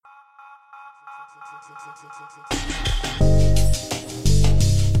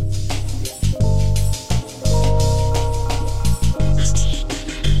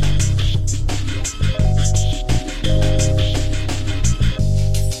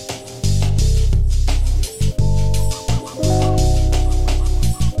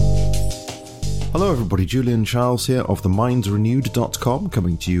Hello everybody, Julian Charles here of themindsrenewed.com,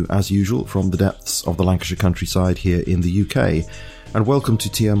 coming to you as usual from the depths of the Lancashire countryside here in the UK, and welcome to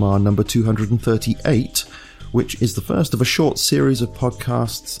TMR number 238, which is the first of a short series of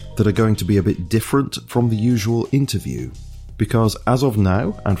podcasts that are going to be a bit different from the usual interview, because as of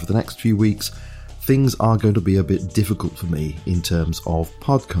now, and for the next few weeks, things are going to be a bit difficult for me in terms of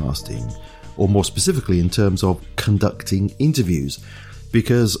podcasting, or more specifically in terms of conducting interviews,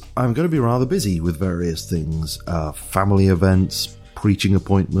 because I'm going to be rather busy with various things, family events, preaching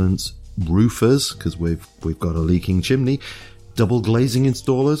appointments, roofers, because we've got a leaking chimney, double glazing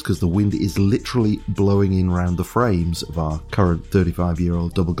installers, because the wind is literally blowing in round the frames of our current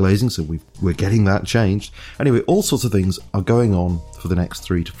 35-year-old double glazing, so we're getting that changed. Anyway, all sorts of things are going on for the next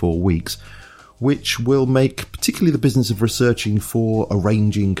 3 to 4 weeks, which will make particularly the business of researching for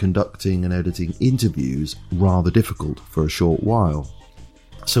arranging, conducting and editing interviews rather difficult for a short while.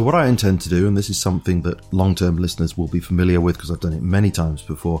 So what I intend to do, and this is something that long-term listeners will be familiar with because I've done it many times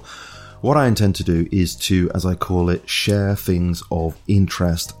before, what I intend to do is to, as I call it, share things of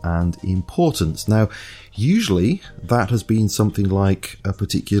interest and importance. Now, usually that has been something like a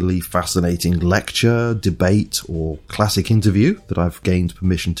particularly fascinating lecture, debate, or classic interview that I've gained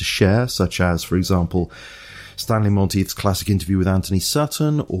permission to share, such as, for example, Stanley Monteith's classic interview with Anthony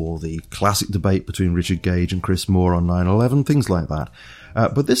Sutton, or the classic debate between Richard Gage and Chris Moore on 9/11, things like that.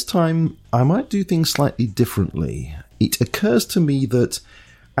 But this time, I might do things slightly differently. It occurs to me that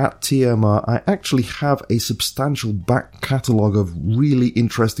at TMR, I actually have a substantial back catalogue of really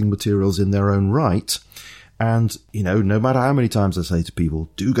interesting materials in their own right. And, no matter how many times I say to people,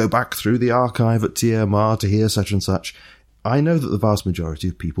 do go back through the archive at TMR to hear such and such, I know that the vast majority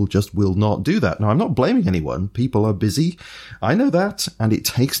of people just will not do that. Now, I'm not blaming anyone. People are busy. I know that. And it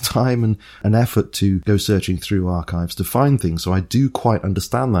takes time and an effort to go searching through archives to find things. So I do quite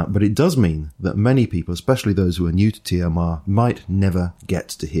understand that. But it does mean that many people, especially those who are new to TMR, might never get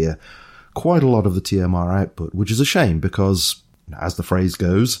to hear quite a lot of the TMR output, which is a shame because, as the phrase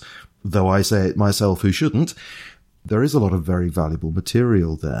goes, though I say it myself who shouldn't, there is a lot of very valuable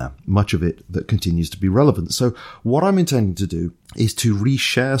material there, much of it that continues to be relevant. So what I'm intending to do is to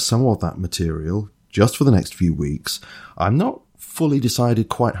reshare some of that material just for the next few weeks. I'm not fully decided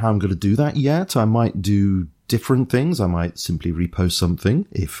quite how I'm going to do that yet. I might do different things. I might simply repost something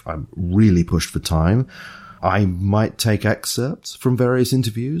if I'm really pushed for time. I might take excerpts from various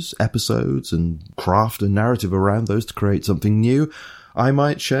interviews, episodes, and craft a narrative around those to create something new. I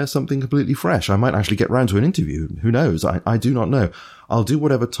might share something completely fresh. I might actually get round to an interview. Who knows? I do not know. I'll do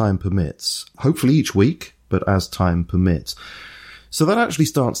whatever time permits. Hopefully each week, but as time permits. So that actually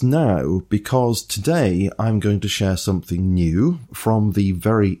starts now because today I'm going to share something new from the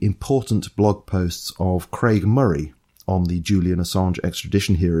very important blog posts of Craig Murray on the Julian Assange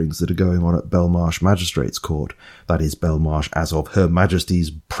extradition hearings that are going on at Belmarsh Magistrates Court. That is Belmarsh as of Her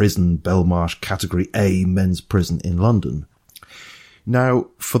Majesty's Prison, Belmarsh Category A Men's Prison in London. Now,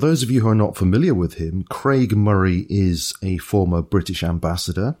 for those of you who are not familiar with him, Craig Murray is a former British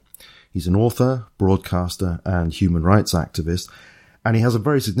ambassador. He's an author, broadcaster, and human rights activist, and he has a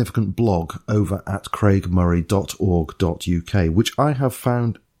very significant blog over at craigmurray.org.uk, which I have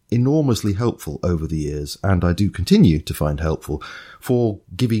found enormously helpful over the years, and I do continue to find helpful, for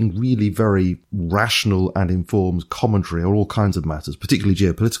giving really very rational and informed commentary on all kinds of matters, particularly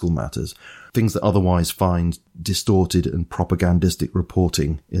geopolitical matters, things that otherwise find distorted and propagandistic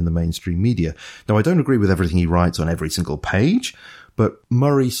reporting in the mainstream media. Now, I don't agree with everything he writes on every single page, but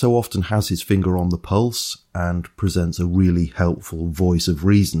Murray so often has his finger on the pulse and presents a really helpful voice of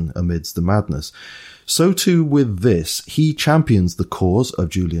reason amidst the madness. So too with this, he champions the cause of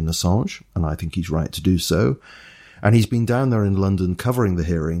Julian Assange, and I think he's right to do so. And he's been down there in London covering the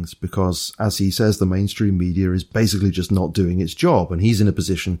hearings because, as he says, the mainstream media is basically just not doing its job, and he's in a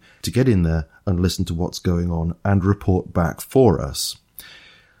position to get in there and listen to what's going on and report back for us.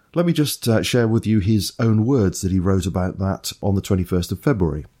 Let me just share with you his own words that he wrote about that on the 21st of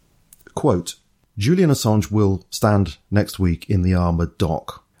February. Quote, Julian Assange will stand next week in the armoured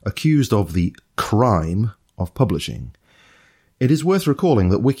dock, accused of the crime of publishing. It is worth recalling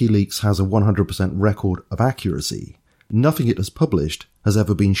that WikiLeaks has a 100% record of accuracy. Nothing it has published has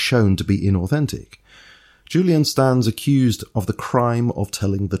ever been shown to be inauthentic. Julian stands accused of the crime of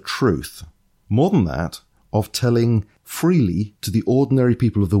telling the truth. More than that, of telling freely to the ordinary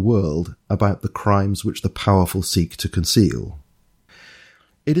people of the world about the crimes which the powerful seek to conceal.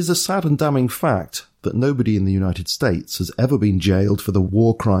 It is a sad and damning fact that nobody in the United States has ever been jailed for the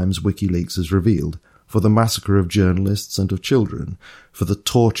war crimes WikiLeaks has revealed, for the massacre of journalists and of children, for the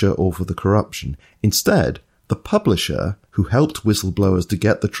torture or for the corruption. Instead, the publisher, who helped whistleblowers to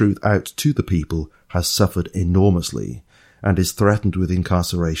get the truth out to the people, has suffered enormously and is threatened with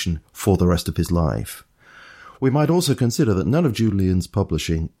incarceration for the rest of his life. We might also consider that none of Julian's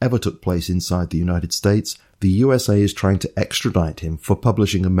publishing ever took place inside the United States. The USA is trying to extradite him for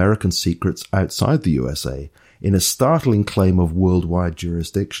publishing American secrets outside the USA in a startling claim of worldwide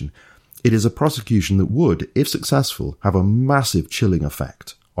jurisdiction. It is a prosecution that would, if successful, have a massive chilling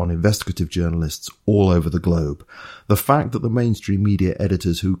effect on investigative journalists all over the globe. The fact that the mainstream media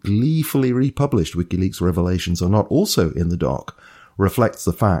editors who gleefully republished WikiLeaks revelations are not also in the dock reflects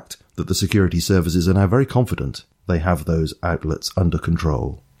the fact that the security services are now very confident they have those outlets under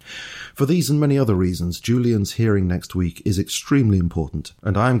control. For these and many other reasons, Julian's hearing next week is extremely important,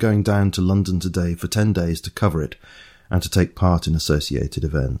 and I am going down to London today for 10 days to cover it and to take part in associated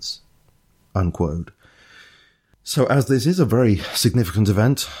events." Unquote. So as this is a very significant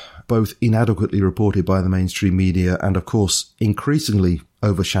event, both inadequately reported by the mainstream media and of course increasingly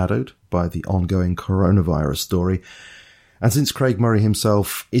overshadowed by the ongoing coronavirus story, and since Craig Murray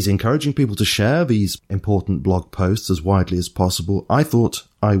himself is encouraging people to share these important blog posts as widely as possible, I thought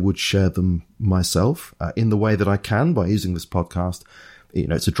I would share them myself in the way that I can by using this podcast.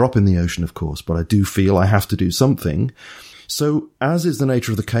 It's a drop in the ocean, of course, but I do feel I have to do something. So, as is the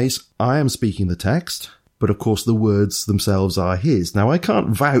nature of the case, I am speaking the text, but of course the words themselves are his. Now, I can't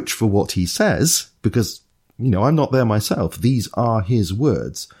vouch for what he says, because, I'm not there myself. These are his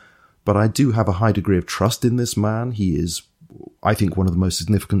words. But I do have a high degree of trust in this man. He is, I think, one of the most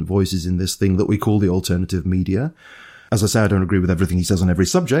significant voices in this thing that we call the alternative media. As I say, I don't agree with everything he says on every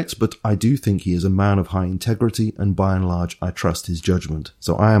subject, but I do think he is a man of high integrity, and by and large, I trust his judgment.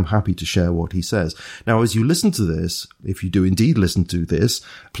 So I am happy to share what he says. Now, as you listen to this, if you do indeed listen to this,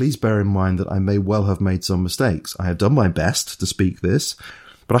 please bear in mind that I may well have made some mistakes. I have done my best to speak this,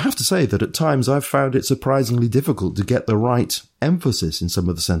 but I have to say that at times I've found it surprisingly difficult to get the right emphasis in some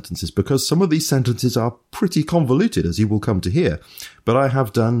of the sentences, because some of these sentences are pretty convoluted, as you will come to hear. But I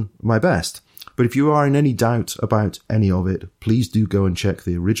have done my best. But if you are in any doubt about any of it, please do go and check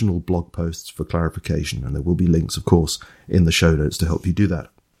the original blog posts for clarification, and there will be links, of course, in the show notes to help you do that.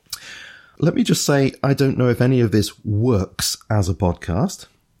 Let me just say, I don't know if any of this works as a podcast.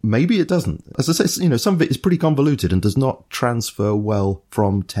 Maybe it doesn't. As I say, some of it is pretty convoluted and does not transfer well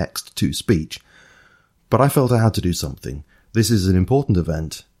from text to speech. But I felt I had to do something. This is an important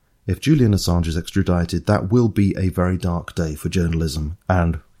event. If Julian Assange is extradited, that will be a very dark day for journalism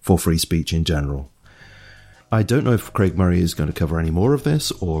and for free speech in general. I don't know if Craig Murray is going to cover any more of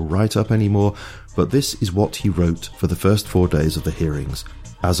this or write up any more, but this is what he wrote for the first 4 days of the hearings,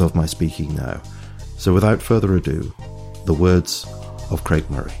 as of my speaking now. So without further ado, the words of Craig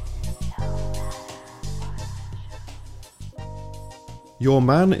Murray. Your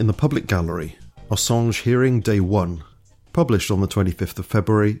Man in the Public Gallery, Assange Hearing Day 1, published on the 25th of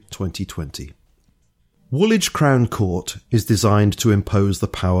February 2020. Woolwich Crown Court is designed to impose the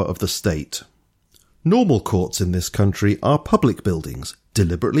power of the state. Normal courts in this country are public buildings,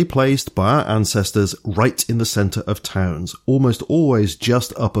 deliberately placed by our ancestors right in the centre of towns, almost always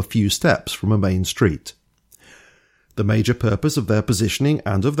just up a few steps from a main street. The major purpose of their positioning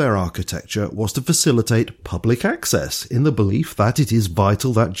and of their architecture was to facilitate public access, in the belief that it is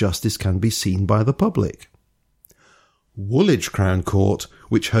vital that justice can be seen by the public. Woolwich Crown Court,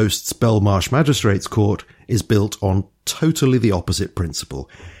 which hosts Belmarsh Magistrates Court, is built on totally the opposite principle.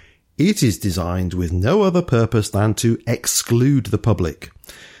 It is designed with no other purpose than to exclude the public.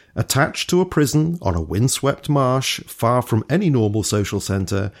 Attached to a prison on a windswept marsh, far from any normal social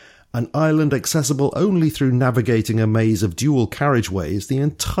centre, an island accessible only through navigating a maze of dual carriageways, the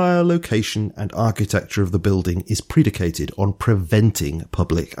entire location and architecture of the building is predicated on preventing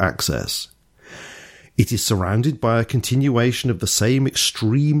public access. It is surrounded by a continuation of the same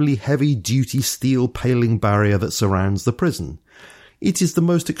extremely heavy-duty steel paling barrier that surrounds the prison. It is the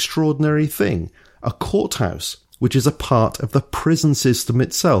most extraordinary thing, a courthouse, which is a part of the prison system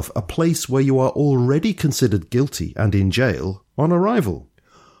itself, a place where you are already considered guilty and in jail on arrival.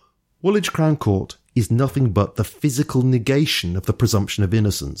 Woolwich Crown Court is nothing but the physical negation of the presumption of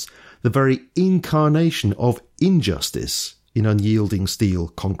innocence, the very incarnation of injustice in unyielding steel,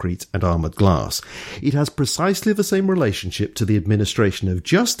 concrete and armoured glass. It has precisely the same relationship to the administration of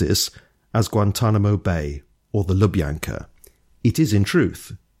justice as Guantanamo Bay or the Lubyanka. It is, in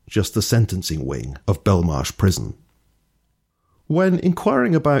truth, just the sentencing wing of Belmarsh Prison. When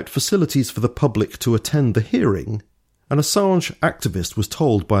inquiring about facilities for the public to attend the hearing, an Assange activist was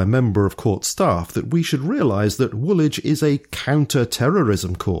told by a member of court staff that we should realise that Woolwich is a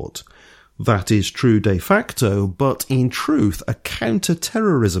counter-terrorism court. That is true de facto, but in truth, a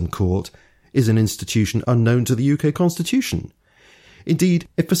counter-terrorism court is an institution unknown to the UK Constitution. Indeed,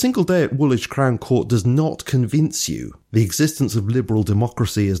 if a single day at Woolwich Crown Court does not convince you the existence of liberal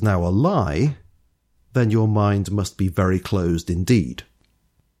democracy is now a lie, then your mind must be very closed indeed.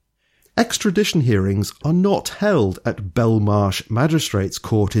 Extradition hearings are not held at Belmarsh Magistrates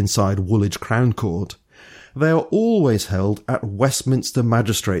Court inside Woolwich Crown Court. They are always held at Westminster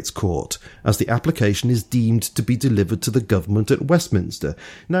Magistrates Court, as the application is deemed to be delivered to the government at Westminster.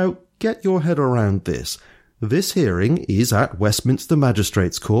 Now, get your head around this. This hearing is at Westminster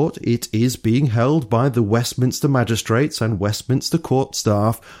Magistrates Court. It is being held by the Westminster Magistrates and Westminster Court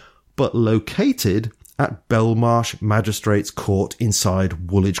staff, but located at Belmarsh Magistrates Court inside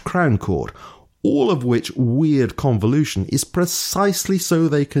Woolwich Crown Court, all of which weird convolution is precisely so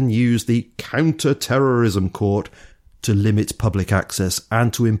they can use the counter-terrorism court to limit public access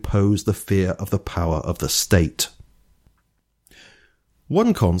and to impose the fear of the power of the state.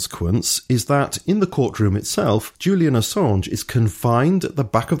 One consequence is that in the courtroom itself, Julian Assange is confined at the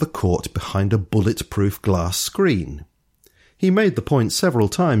back of the court behind a bulletproof glass screen. He made the point several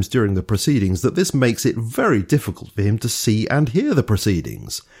times during the proceedings that this makes it very difficult for him to see and hear the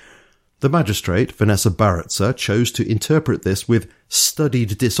proceedings. The magistrate, Vanessa Barretzer, chose to interpret this with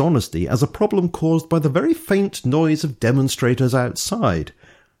studied dishonesty as a problem caused by the very faint noise of demonstrators outside,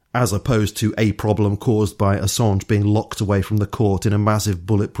 as opposed to a problem caused by Assange being locked away from the court in a massive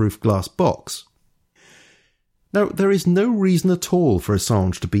bulletproof glass box. Now, there is no reason at all for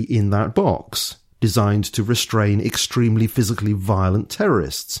Assange to be in that box, designed to restrain extremely physically violent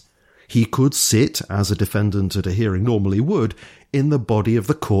terrorists. He could sit, as a defendant at a hearing normally would, in the body of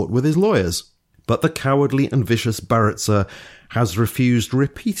the court with his lawyers. But the cowardly and vicious Barretzer has refused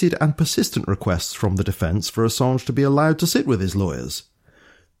repeated and persistent requests from the defence for Assange to be allowed to sit with his lawyers.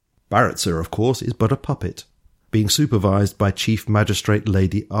 Barretzer, of course, is but a puppet, being supervised by Chief Magistrate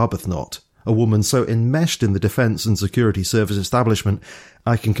Lady Arbuthnot, a woman so enmeshed in the defence and security service establishment,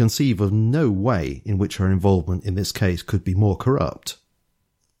 I can conceive of no way in which her involvement in this case could be more corrupt.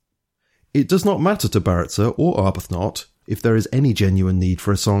 It does not matter to Barretzer or Arbuthnot if there is any genuine need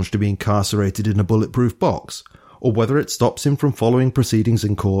for Assange to be incarcerated in a bulletproof box, or whether it stops him from following proceedings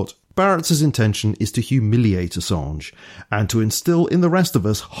in court. Barretzer's intention is to humiliate Assange, and to instill in the rest of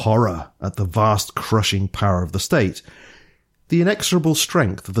us horror at the vast crushing power of the state. The inexorable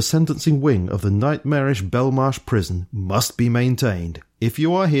strength of the sentencing wing of the nightmarish Belmarsh prison must be maintained. If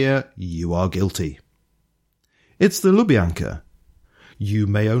you are here, you are guilty. It's the Lubyanka. You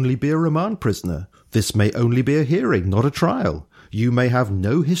may only be a remand prisoner. This may only be a hearing, not a trial. You may have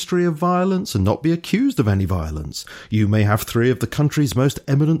no history of violence and not be accused of any violence. You may have 3 of the country's most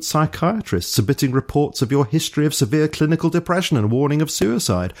eminent psychiatrists submitting reports of your history of severe clinical depression and warning of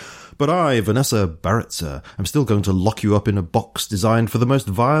suicide. But I, Vanessa Barretzer, am still going to lock you up in a box designed for the most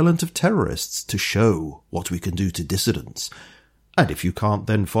violent of terrorists to show what we can do to dissidents. And if you can't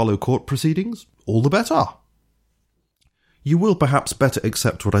then follow court proceedings, all the better. You will perhaps better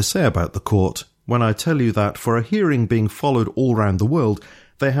accept what I say about the court when I tell you that for a hearing being followed all round the world,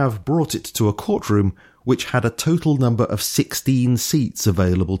 they have brought it to a courtroom which had a total number of 16 seats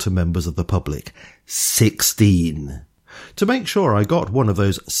available to members of the public. 16! To make sure I got one of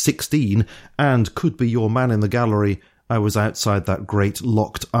those 16 and could be your man in the gallery, I was outside that great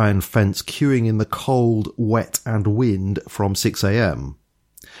locked iron fence queuing in the cold, wet and wind from 6 a.m.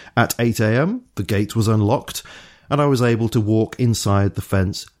 At 8 a.m, the gate was unlocked, and I was able to walk inside the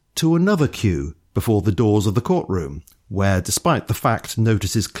fence to another queue before the doors of the courtroom, where, despite the fact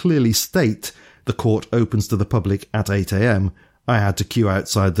notices clearly state the court opens to the public at 8 a.m, I had to queue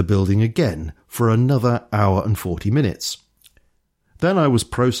outside the building again for another hour and 40 minutes. Then I was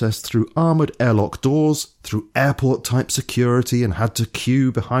processed through armoured airlock doors, through airport-type security, and had to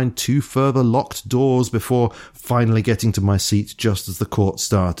queue behind 2 further locked doors before finally getting to my seat just as the court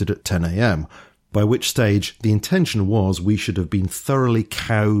started at 10 a.m, by which stage the intention was we should have been thoroughly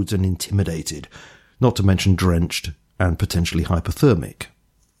cowed and intimidated, not to mention drenched and potentially hypothermic.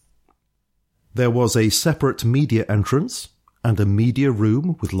 There was a separate media entrance and a media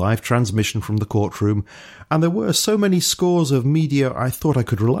room with live transmission from the courtroom, and there were so many scores of media I thought I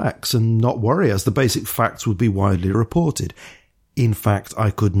could relax and not worry, as the basic facts would be widely reported. In fact, I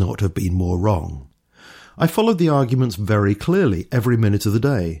could not have been more wrong. I followed the arguments very clearly every minute of the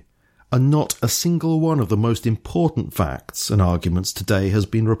day, and not a single one of the most important facts and arguments today has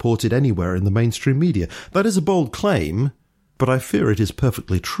been reported anywhere in the mainstream media. That is a bold claim, but I fear it is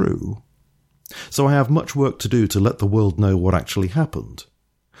perfectly true. So I have much work to do to let the world know what actually happened.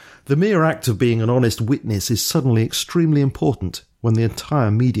 The mere act of being an honest witness is suddenly extremely important when the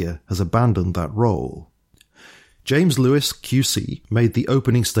entire media has abandoned that role. James Lewis, QC, made the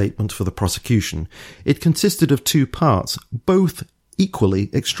opening statement for the prosecution. It consisted of 2 parts, both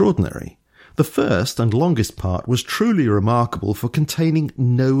equally extraordinary. The first and longest part was truly remarkable for containing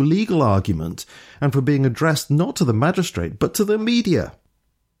no legal argument and for being addressed not to the magistrate but to the media.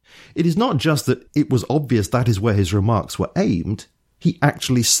 It is not just that it was obvious that is where his remarks were aimed. He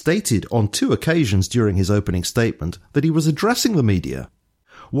actually stated on 2 occasions during his opening statement that he was addressing the media,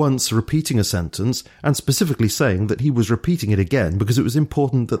 once repeating a sentence and specifically saying that he was repeating it again because it was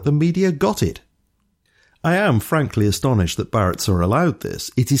important that the media got it. I am frankly astonished that Barretser allowed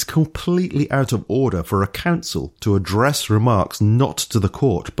this. It is completely out of order for a counsel to address remarks not to the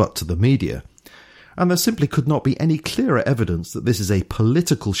court but to the media, and there simply could not be any clearer evidence that this is a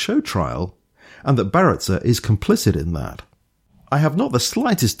political show trial and that Barretser is complicit in that. I have not the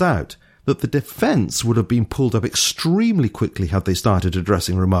slightest doubt that the defence would have been pulled up extremely quickly had they started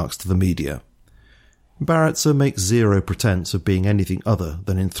addressing remarks to the media. Barretser makes zero pretence of being anything other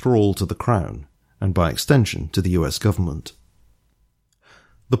than in thrall to the Crown, and by extension to the US government.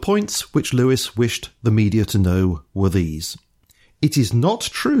 The points which Lewis wished the media to know were these. It is not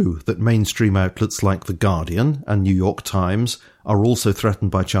true that mainstream outlets like The Guardian and New York Times are also threatened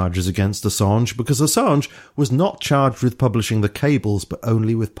by charges against Assange, because Assange was not charged with publishing the cables but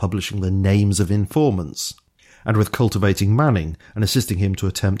only with publishing the names of informants, and with cultivating Manning and assisting him to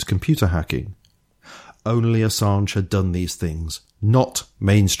attempt computer hacking. Only Assange had done these things, not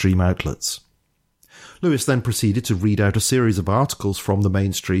mainstream outlets. Lewis then proceeded to read out a series of articles from the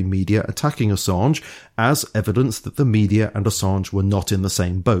mainstream media attacking Assange as evidence that the media and Assange were not in the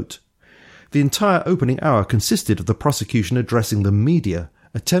same boat. The entire opening hour consisted of the prosecution addressing the media,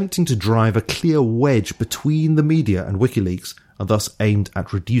 attempting to drive a clear wedge between the media and WikiLeaks, and thus aimed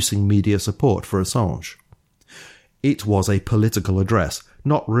at reducing media support for Assange. It was a political address,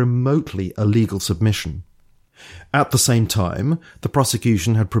 not remotely a legal submission. At the same time, the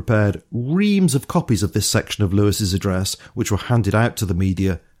prosecution had prepared reams of copies of this section of Lewis's address, which were handed out to the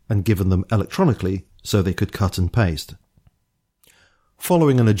media and given them electronically so they could cut and paste.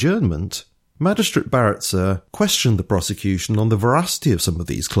 Following an adjournment, Magistrate Barretser questioned the prosecution on the veracity of some of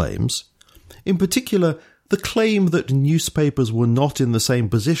these claims. In particular, the claim that newspapers were not in the same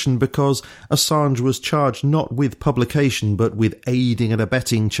position because Assange was charged not with publication but with aiding and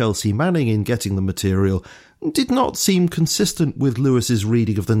abetting Chelsea Manning in getting the material did not seem consistent with Lewis's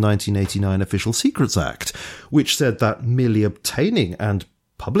reading of the 1989 Official Secrets Act, which said that merely obtaining and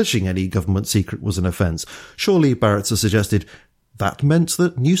publishing any government secret was an offence. Surely, Barretser suggested, that meant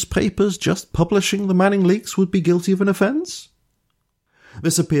that newspapers just publishing the Manning leaks would be guilty of an offence?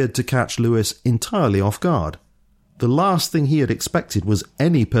 This appeared to catch Lewis entirely off guard. The last thing he had expected was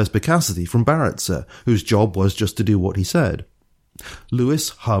any perspicacity from Barretser, whose job was just to do what he said. Lewis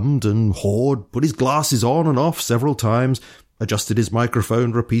hummed and hawed, put his glasses on and off several times, adjusted his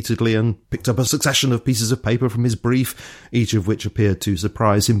microphone repeatedly, and picked up a succession of pieces of paper from his brief, each of which appeared to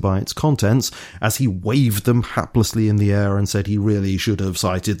surprise him by its contents, as he waved them haplessly in the air and said he really should have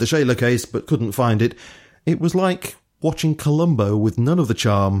cited the Shaler case but couldn't find it. It was like watching Columbo with none of the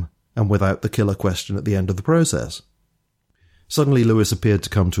charm and without the killer question at the end of the process. Suddenly Lewis appeared to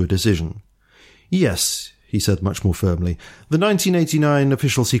come to a decision. Yes, he said much more firmly, the 1989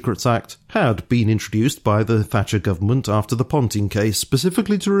 Official Secrets Act had been introduced by the Thatcher government after the Ponting case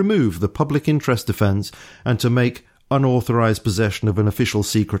specifically to remove the public interest defence and to make unauthorised possession of an official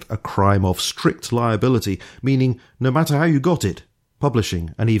secret a crime of strict liability, meaning no matter how you got it,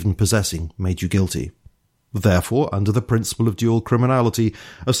 publishing and even possessing made you guilty. Therefore, under the principle of dual criminality,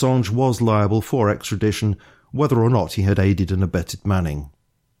 Assange was liable for extradition, whether or not he had aided and abetted Manning.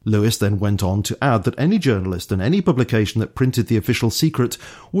 Lewis then went on to add that any journalist and any publication that printed the official secret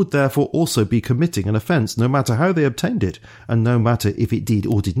would therefore also be committing an offence, no matter how they obtained it, and no matter if it did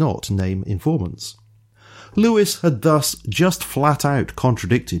or did not name informants. Lewis had thus just flat out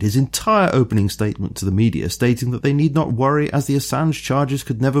contradicted his entire opening statement to the media, stating that they need not worry as the Assange charges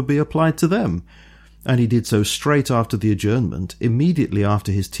could never be applied to them. And he did so straight after the adjournment, immediately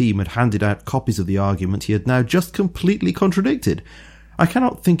after his team had handed out copies of the argument he had now just completely contradicted. I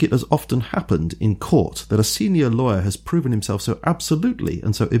cannot think it has often happened in court that a senior lawyer has proven himself so absolutely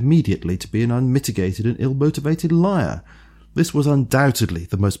and so immediately to be an unmitigated and ill-motivated liar. This was undoubtedly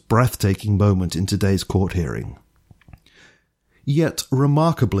the most breathtaking moment in today's court hearing. Yet,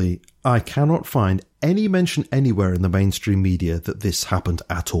 remarkably, I cannot find any mention anywhere in the mainstream media that this happened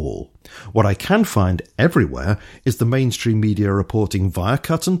at all. What I can find everywhere is the mainstream media reporting via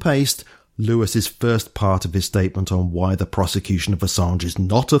cut and paste Lewis's first part of his statement on why the prosecution of Assange is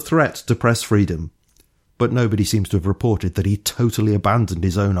not a threat to press freedom. But nobody seems to have reported that he totally abandoned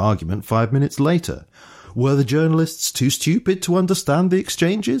his own argument 5 minutes later. Were the journalists too stupid to understand the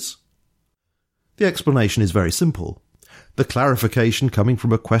exchanges? The explanation is very simple. The clarification coming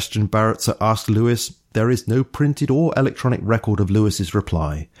from a question Barretzer asked Lewis, there is no printed or electronic record of Lewis's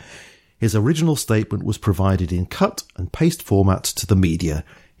reply. His original statement was provided in cut and paste format to the media.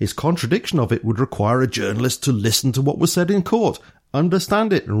 His contradiction of it would require a journalist to listen to what was said in court,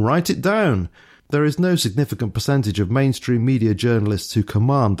 understand it and write it down. There is no significant percentage of mainstream media journalists who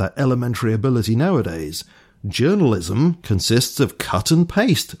command that elementary ability nowadays. Journalism consists of cut and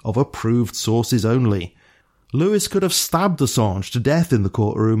paste of approved sources only. Lewis could have stabbed Assange to death in the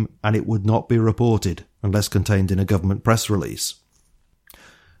courtroom and it would not be reported, unless contained in a government press release.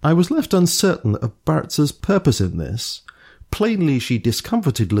 I was left uncertain of Barretzer's purpose in this. Plainly she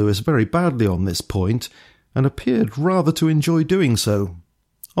discomforted Lewis very badly on this point, and appeared rather to enjoy doing so.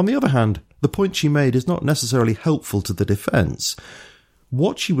 On the other hand, the point she made is not necessarily helpful to the defence.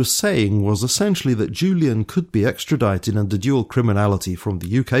 What she was saying was essentially that Julian could be extradited under dual criminality from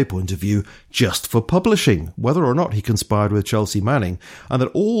the UK point of view just for publishing, whether or not he conspired with Chelsea Manning, and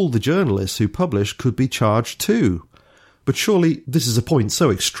that all the journalists who publish could be charged too. But surely this is a point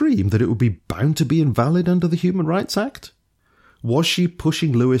so extreme that it would be bound to be invalid under the Human Rights Act? Was she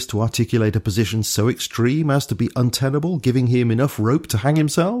pushing Lewis to articulate a position so extreme as to be untenable, giving him enough rope to hang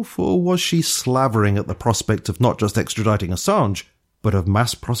himself, or was she slavering at the prospect of not just extraditing Assange, but of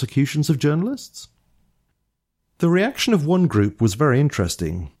mass prosecutions of journalists? The reaction of one group was very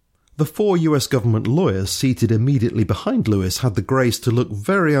interesting. The 4 US government lawyers seated immediately behind Lewis had the grace to look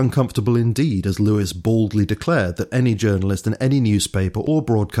very uncomfortable indeed as Lewis boldly declared that any journalist in any newspaper or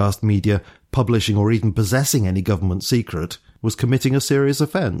broadcast media publishing or even possessing any government secret was committing a serious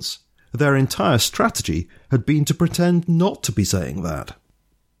offence. Their entire strategy had been to pretend not to be saying that.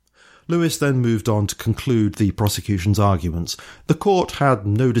 Lewis then moved on to conclude the prosecution's arguments. The court had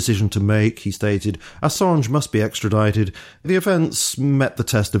no decision to make, he stated. Assange must be extradited. The offence met the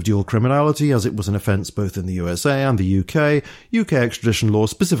test of dual criminality, as it was an offence both in the USA and the UK. UK extradition law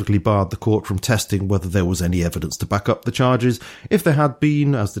specifically barred the court from testing whether there was any evidence to back up the charges. If there had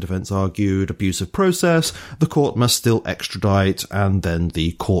been, as the defence argued, abuse of process, the court must still extradite, and then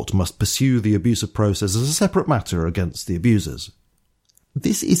the court must pursue the abuse of process as a separate matter against the abusers.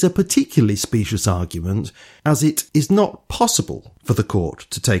 This is a particularly specious argument, as it is not possible for the court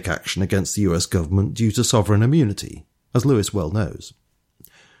to take action against the US government due to sovereign immunity, as Lewis well knows.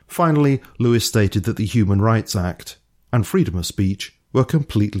 Finally, Lewis stated that the Human Rights Act and freedom of speech were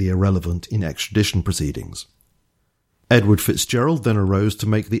completely irrelevant in extradition proceedings. Edward Fitzgerald then arose to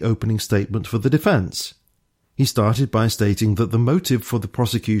make the opening statement for the defence. He started by stating that the motive for the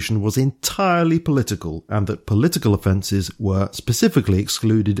prosecution was entirely political and that political offences were specifically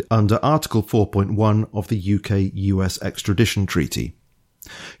excluded under Article 4.1 of the UK-US extradition treaty.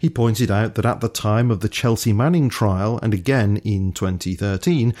 He pointed out that at the time of the Chelsea Manning trial, and again in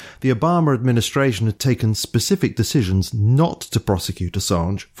 2013, the Obama administration had taken specific decisions not to prosecute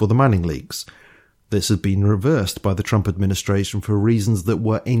Assange for the Manning leaks. This had been reversed by the Trump administration for reasons that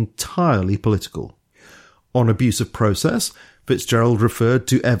were entirely political. On abuse of process, Fitzgerald referred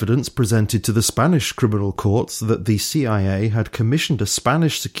to evidence presented to the Spanish criminal courts that the CIA had commissioned a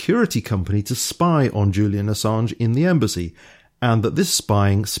Spanish security company to spy on Julian Assange in the embassy, and that this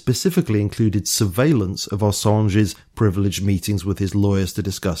spying specifically included surveillance of Assange's privileged meetings with his lawyers to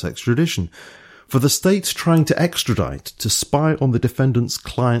discuss extradition. For the states trying to extradite to spy on the defendant's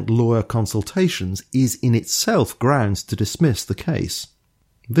client-lawyer consultations is in itself grounds to dismiss the case.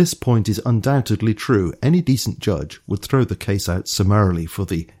 This point is undoubtedly true. Any decent judge would throw the case out summarily for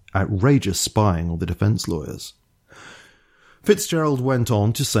the outrageous spying on the defence lawyers. Fitzgerald went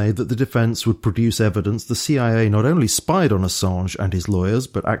on to say that the defence would produce evidence the CIA not only spied on Assange and his lawyers,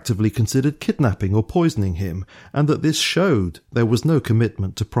 but actively considered kidnapping or poisoning him, and that this showed there was no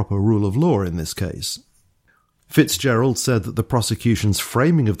commitment to proper rule of law in this case. Fitzgerald said that the prosecution's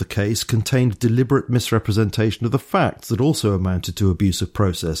framing of the case contained deliberate misrepresentation of the facts that also amounted to abuse of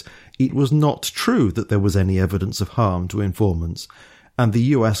process. It was not true that there was any evidence of harm to informants, and the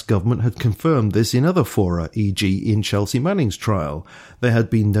US government had confirmed this in other fora, e.g. in Chelsea Manning's trial. There had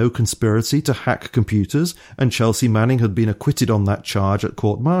been no conspiracy to hack computers, and Chelsea Manning had been acquitted on that charge at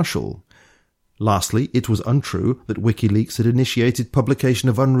court-martial. Lastly, it was untrue that WikiLeaks had initiated publication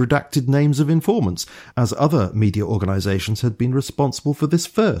of unredacted names of informants, as other media organisations had been responsible for this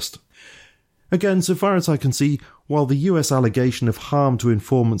first. Again, so far as I can see, while the US allegation of harm to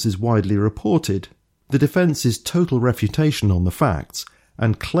informants is widely reported, the defence's total refutation on the facts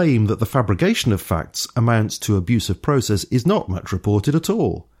and claim that the fabrication of facts amounts to abuse of process is not much reported at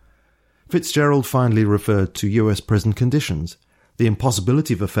all. Fitzgerald finally referred to US prison conditions, the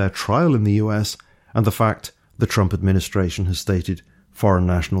impossibility of a fair trial in the US, and the fact the Trump administration has stated foreign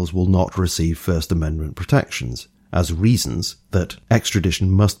nationals will not receive First Amendment protections, as reasons that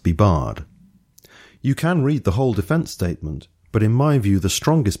extradition must be barred. You can read the whole defence statement, but in my view the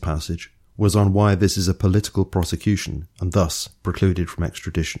strongest passage was on why this is a political prosecution and thus precluded from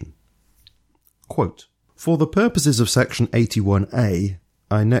extradition. Quote, "For the purposes of Section 81A,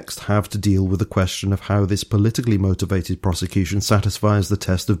 I next have to deal with the question of how this politically motivated prosecution satisfies the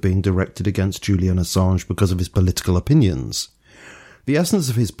test of being directed against Julian Assange because of his political opinions. The essence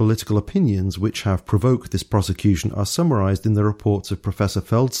of his political opinions which have provoked this prosecution are summarised in the reports of Professor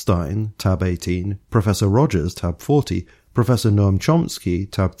Feldstein, tab 18, Professor Rogers, tab 40, Professor Noam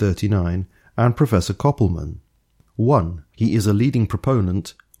Chomsky, tab 39, and Professor Koppelman. 1. He is a leading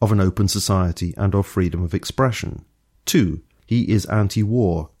proponent of an open society and of freedom of expression. 2. He is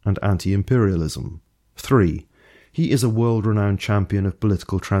anti-war and anti-imperialism. 3. He is a world-renowned champion of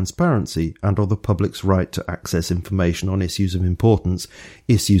political transparency and of the public's right to access information on issues of importance,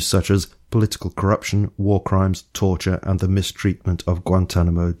 issues such as political corruption, war crimes, torture, and the mistreatment of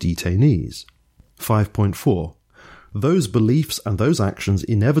Guantanamo detainees. 5.4. Those beliefs and those actions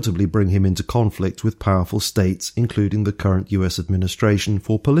inevitably bring him into conflict with powerful states, including the current US administration,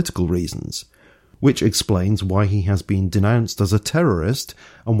 for political reasons, which explains why he has been denounced as a terrorist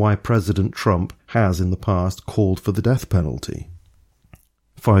and why President Trump has in the past called for the death penalty.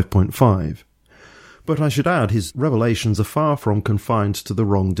 5.5. But I should add his revelations are far from confined to the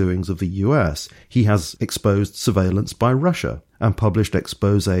wrongdoings of the US. He has exposed surveillance by Russia and published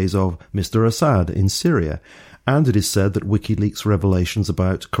exposés of Mr. Assad in Syria, and it is said that WikiLeaks' revelations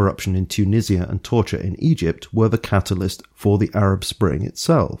about corruption in Tunisia and torture in Egypt were the catalyst for the Arab Spring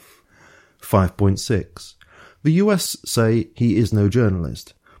itself. 5.6. The US say he is no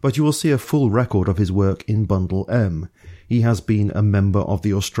journalist, but you will see a full record of his work in Bundle M. He has been a member of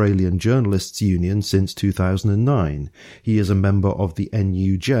the Australian Journalists' Union since 2009. He is a member of the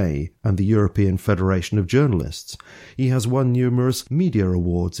NUJ and the European Federation of Journalists. He has won numerous media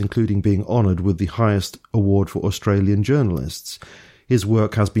awards, including being honoured with the highest award for Australian journalists. His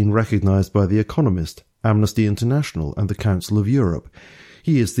work has been recognised by The Economist, Amnesty International and the Council of Europe.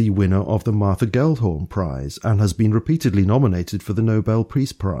 He is the winner of the Martha Gellhorn Prize and has been repeatedly nominated for the Nobel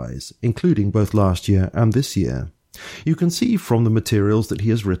Peace Prize, including both last year and this year. You can see from the materials that he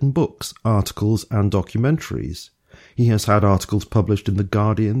has written books, articles and documentaries. He has had articles published in The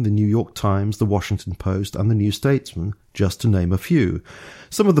Guardian, The New York Times, The Washington Post and The New Statesman, just to name a few.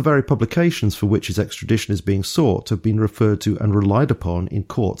 Some of the very publications for which his extradition is being sought have been referred to and relied upon in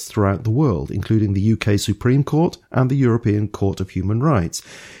courts throughout the world, including the UK Supreme Court and the European Court of Human Rights.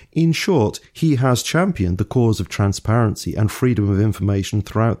 In short, he has championed the cause of transparency and freedom of information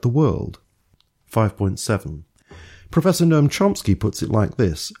throughout the world. 5.7. Professor Noam Chomsky puts it like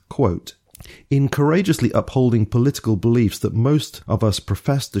this, quote, "In courageously upholding political beliefs that most of us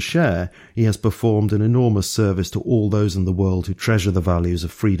profess to share, he has performed an enormous service to all those in the world who treasure the values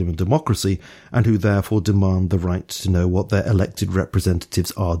of freedom and democracy and who therefore demand the right to know what their elected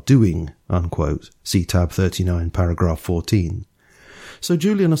representatives are doing," unquote. See tab 39, paragraph 14. So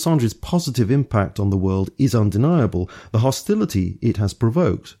Julian Assange's positive impact on the world is undeniable. The hostility it has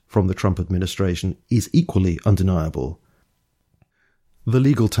provoked from the Trump administration is equally undeniable. The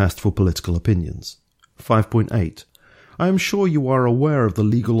legal test for political opinions. 5.8. I am sure you are aware of the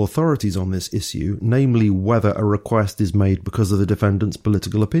legal authorities on this issue, namely whether a request is made because of the defendant's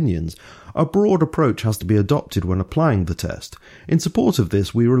political opinions. A broad approach has to be adopted when applying the test. In support of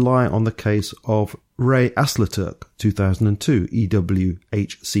this, we rely on the case of Ray Aslaturk, 2002,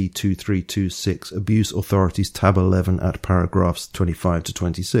 EWHC 2326, Abuse Authorities, tab 11 at paragraphs 25 to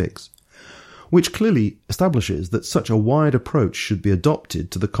 26. Which clearly establishes that such a wide approach should be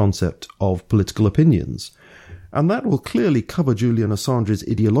adopted to the concept of political opinions. And that will clearly cover Julian Assange's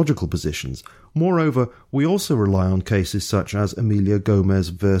ideological positions, Moreover, we also rely on cases such as Emilia Gomez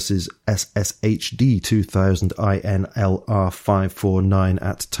versus SSHD 2000 INLR 549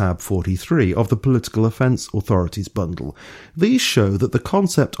 at tab 43 of the Political Offence Authorities bundle. These show that the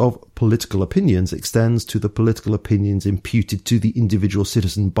concept of political opinions extends to the political opinions imputed to the individual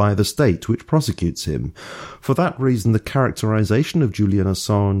citizen by the state which prosecutes him. For that reason, the characterization of Julian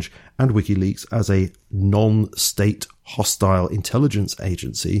Assange and WikiLeaks as a non-state hostile intelligence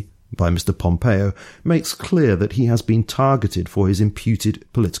agency by Mr. Pompeo makes clear that he has been targeted for his imputed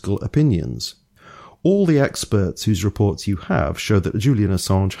political opinions. All the experts whose reports you have show that Julian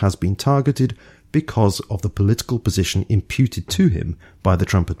Assange has been targeted because of the political position imputed to him by the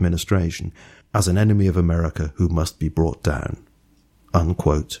Trump administration as an enemy of America who must be brought down."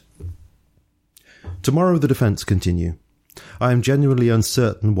 Unquote. Tomorrow the defence continue. I am genuinely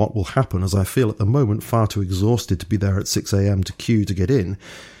uncertain what will happen, as I feel at the moment far too exhausted to be there at 6 a.m. to queue to get in,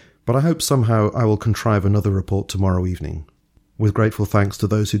 but I hope somehow I will contrive another report tomorrow evening. With grateful thanks to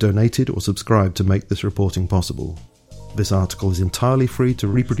those who donated or subscribed to make this reporting possible. This article is entirely free to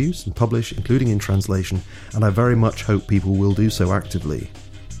reproduce and publish, including in translation, and I very much hope people will do so actively.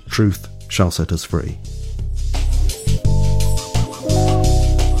 Truth shall set us free.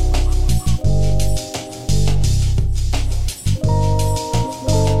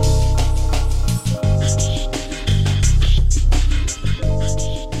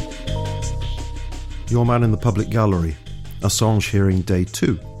 Your Man in the Public Gallery, Assange Hearing Day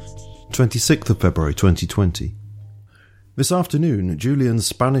 2, 26th of February 2020. This afternoon, Julian's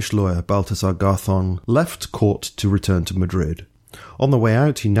Spanish lawyer Baltasar Garzón left court to return to Madrid. On the way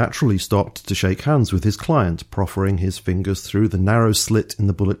out, he naturally stopped to shake hands with his client, proffering his fingers through the narrow slit in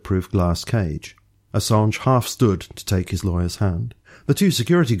the bulletproof glass cage. Assange half stood to take his lawyer's hand. The two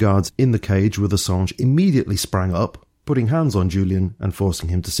security guards in the cage with Assange immediately sprang up, putting hands on Julian and forcing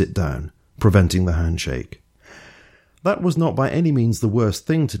him to sit down, preventing the handshake. That was not by any means the worst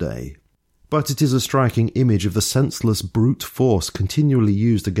thing today, but it is a striking image of the senseless brute force continually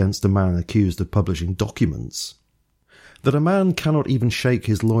used against a man accused of publishing documents. That a man cannot even shake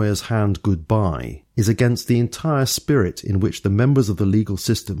his lawyer's hand goodbye is against the entire spirit in which the members of the legal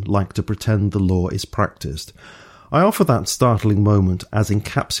system like to pretend the law is practiced. I offer that startling moment as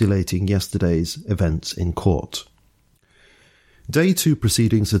encapsulating yesterday's events in court. Day 2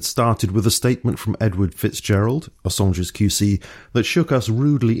 proceedings had started with a statement from Edward Fitzgerald, Assange's QC, that shook us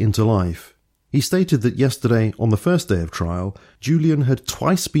rudely into life. He stated that yesterday, on the first day of trial, Julian had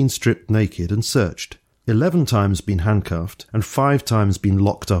twice been stripped naked and searched, 11 times been handcuffed, and 5 times been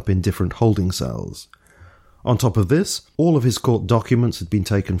locked up in different holding cells. On top of this, all of his court documents had been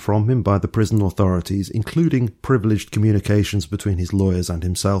taken from him by the prison authorities, including privileged communications between his lawyers and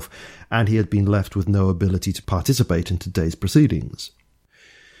himself, and he had been left with no ability to participate in today's proceedings.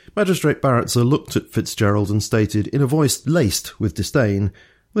 Magistrate Barretzer looked at Fitzgerald and stated, in a voice laced with disdain,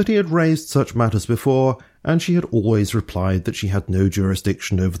 that he had raised such matters before, and she had always replied that she had no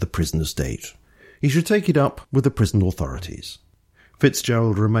jurisdiction over the prison estate. He should take it up with the prison authorities.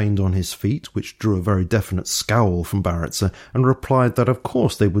 Fitzgerald remained on his feet, which drew a very definite scowl from Barretzer, and replied that of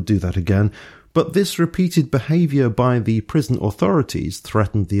course they would do that again, but this repeated behaviour by the prison authorities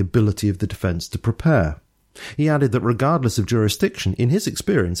threatened the ability of the defence to prepare. He added that regardless of jurisdiction, in his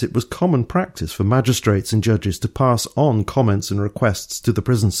experience it was common practice for magistrates and judges to pass on comments and requests to the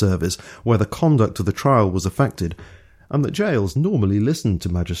prison service where the conduct of the trial was affected, and that jails normally listened to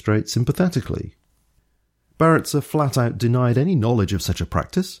magistrates sympathetically. Barretzer flat-out denied any knowledge of such a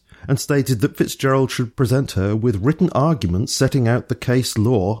practice, and stated that Fitzgerald should present her with written arguments setting out the case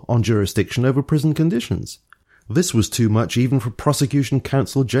law on jurisdiction over prison conditions. This was too much even for prosecution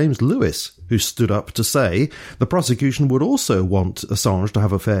counsel James Lewis, who stood up to say the prosecution would also want Assange to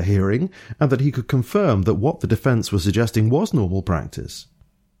have a fair hearing, and that he could confirm that what the defence was suggesting was normal practice.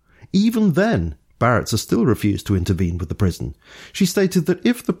 Even then, Barretzer still refused to intervene with the prison. She stated that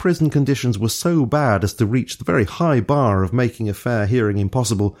if the prison conditions were so bad as to reach the very high bar of making a fair hearing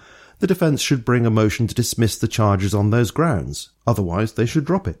impossible, the defence should bring a motion to dismiss the charges on those grounds. Otherwise, they should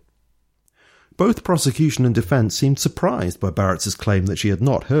drop it. Both prosecution and defence seemed surprised by Barretzer's claim that she had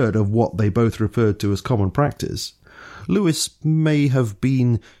not heard of what they both referred to as common practice. Lewis may have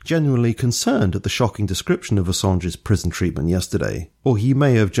been genuinely concerned at the shocking description of Assange's prison treatment yesterday, or he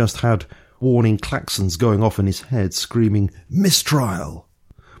may have just had warning klaxons going off in his head screaming, "Mistrial!"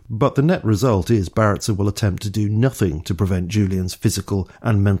 But the net result is Barretzer will attempt to do nothing to prevent Julian's physical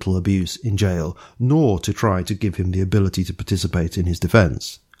and mental abuse in jail, nor to try to give him the ability to participate in his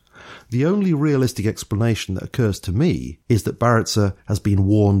defence. The only realistic explanation that occurs to me is that Barretzer has been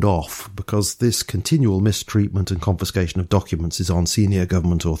warned off because this continual mistreatment and confiscation of documents is on senior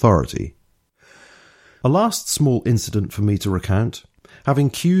government authority. A last small incident for me to recount. Having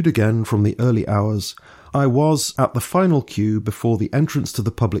queued again from the early hours, I was at the final queue before the entrance to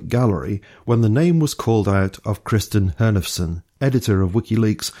the public gallery when the name was called out of Kristen Hernefson, editor of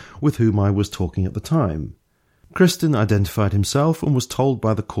WikiLeaks, with whom I was talking at the time. Kristen identified himself and was told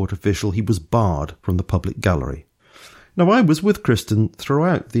by the court official he was barred from the public gallery. Now, I was with Kristen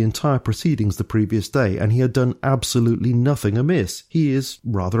throughout the entire proceedings the previous day, and he had done absolutely nothing amiss. He is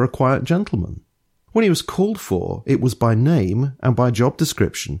rather a quiet gentleman. When he was called for, it was by name and by job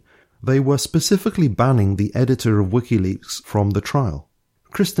description. They were specifically banning the editor of WikiLeaks from the trial.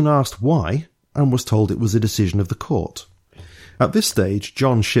 Kristen asked why, and was told it was a decision of the court. At this stage,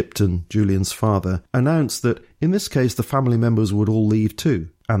 John Shipton, Julian's father, announced that in this case the family members would all leave too,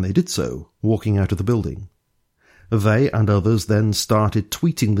 and they did so, walking out of the building. They and others then started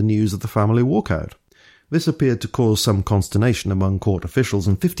tweeting the news of the family walkout. This appeared to cause some consternation among court officials,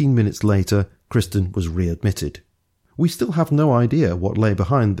 and 15 minutes later, Kristen was readmitted. We still have no idea what lay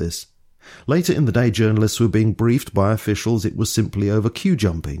behind this. Later in the day, journalists were being briefed by officials it was simply over queue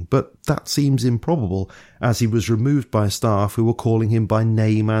jumping, but that seems improbable, as he was removed by staff who were calling him by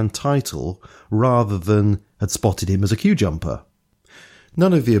name and title, rather than had spotted him as a queue jumper.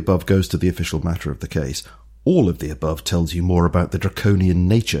 None of the above goes to the official matter of the case. All of the above tells you more about the draconian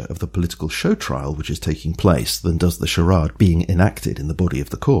nature of the political show trial which is taking place than does the charade being enacted in the body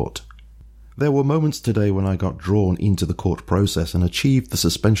of the court. There were moments today when I got drawn into the court process and achieved the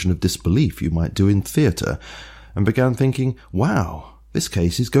suspension of disbelief you might do in theatre, and began thinking, wow, this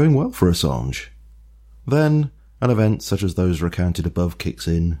case is going well for Assange. Then, an event such as those recounted above kicks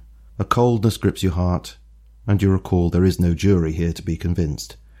in, a coldness grips your heart, and you recall there is no jury here to be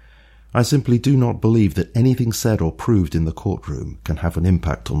convinced. I simply do not believe that anything said or proved in the courtroom can have an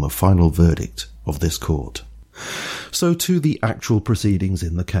impact on the final verdict of this court. So to the actual proceedings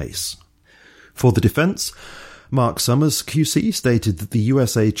in the case. For the defence, Mark Summers, QC, stated that the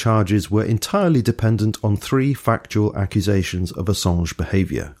USA charges were entirely dependent on 3 factual accusations of Assange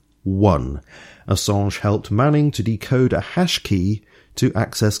behaviour. 1. Assange helped Manning to decode a hash key to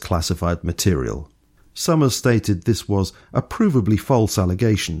access classified material. Summers stated this was a provably false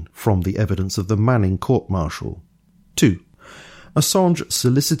allegation from the evidence of the Manning court-martial. 2. Assange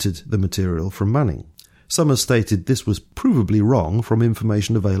solicited the material from Manning. Summers stated this was provably wrong from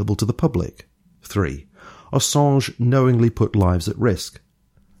information available to the public. 3. Assange knowingly put lives at risk.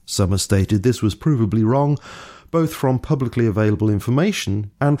 Summers stated this was provably wrong both from publicly available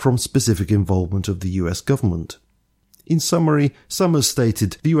information and from specific involvement of the US government. In summary, Summers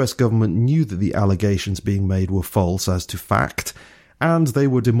stated the US government knew that the allegations being made were false as to fact, and they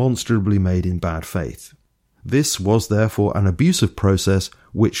were demonstrably made in bad faith. This was therefore an abusive process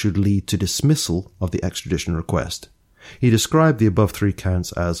which should lead to dismissal of the extradition request. He described the above 3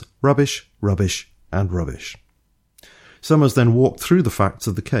 counts as rubbish, rubbish, and rubbish. Summers then walked through the facts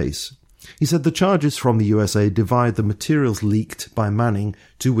of the case. He said the charges from the USA divide the materials leaked by Manning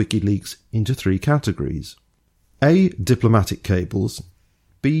to WikiLeaks into 3 categories. A. Diplomatic cables.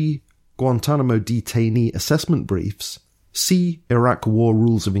 B. Guantanamo detainee assessment briefs. C. Iraq war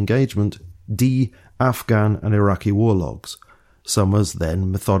rules of engagement. D. Afghan and Iraqi war logs. Summers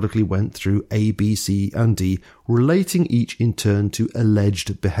then methodically went through A, B, C, and D, relating each in turn to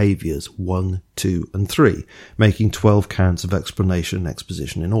alleged behaviours 1, 2, and 3, making 12 counts of explanation and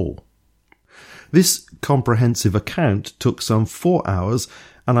exposition in all. This comprehensive account took some 4 hours,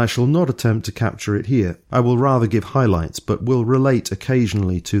 and I shall not attempt to capture it here. I will rather give highlights, but will relate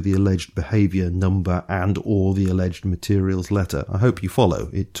occasionally to the alleged behaviour, number, and or the alleged materials letter. I hope you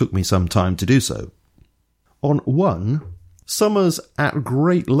follow. It took me some time to do so. On 1, Summers at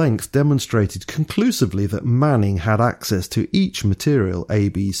great length demonstrated conclusively that Manning had access to each material A,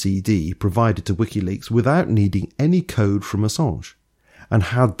 B, C, D provided to WikiLeaks without needing any code from Assange, and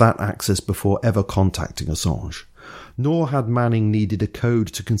had that access before ever contacting Assange. Nor had Manning needed a code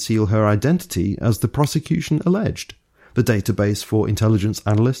to conceal her identity, as the prosecution alleged. The database for intelligence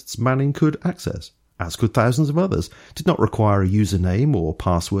analysts Manning could access, as could thousands of others, did not require a username or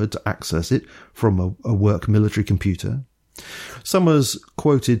password to access it from a work military computer. Summers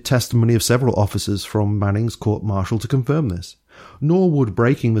quoted testimony of several officers from Manning's court-martial to confirm this. Nor would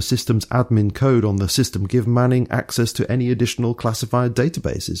breaking the system's admin code on the system give Manning access to any additional classified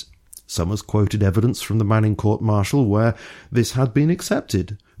databases. Summers quoted evidence from the Manning court-martial where this had been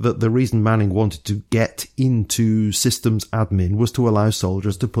accepted, that the reason Manning wanted to get into systems admin was to allow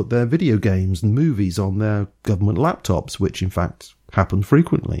soldiers to put their video games and movies on their government laptops, which in fact happened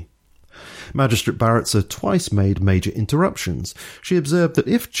frequently. Magistrate Barretzer twice made major interruptions. She observed that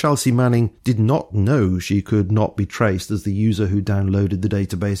if Chelsea Manning did not know she could not be traced as the user who downloaded the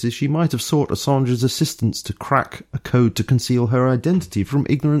databases, she might have sought Assange's assistance to crack a code to conceal her identity. From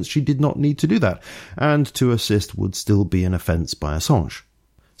ignorance, she did not need to do that, and to assist would still be an offence by Assange.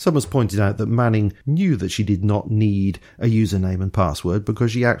 Summers pointed out that Manning knew that she did not need a username and password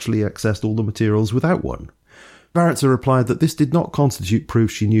because she actually accessed all the materials without one. Barretzer replied that this did not constitute proof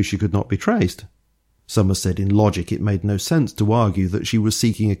she knew she could not be traced. Summers said in logic it made no sense to argue that she was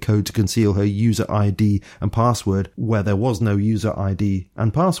seeking a code to conceal her user ID and password where there was no user ID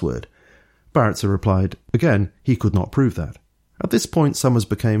and password. Barretzer replied, again, he could not prove that. At this point, Summers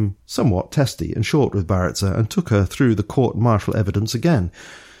became somewhat testy and short with Barretzer and took her through the court-martial evidence again,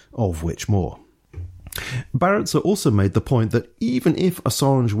 of which more. Barretzer also made the point that even if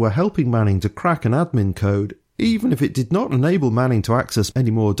Assange were helping Manning to crack an admin code, even if it did not enable Manning to access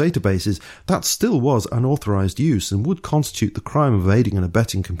any more databases, that still was unauthorized use and would constitute the crime of aiding and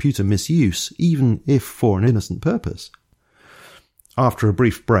abetting computer misuse, even if for an innocent purpose. After a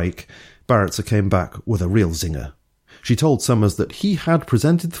brief break, Barretzer came back with a real zinger. She told Summers that he had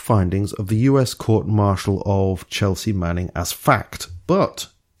presented the findings of the US court-martial of Chelsea Manning as fact, but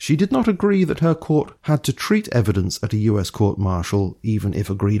she did not agree that her court had to treat evidence at a US court-martial, even if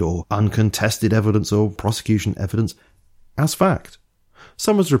agreed or uncontested evidence or prosecution evidence, as fact.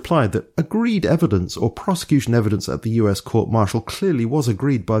 Summers replied that agreed evidence or prosecution evidence at the US court-martial clearly was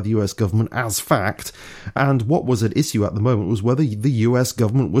agreed by the US government as fact, and what was at issue at the moment was whether the US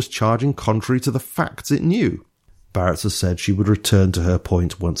government was charging contrary to the facts it knew. Barretzer said she would return to her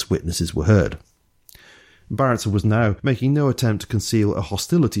point once witnesses were heard. Barretzer was now making no attempt to conceal a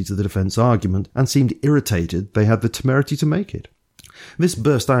hostility to the defence argument and seemed irritated they had the temerity to make it. This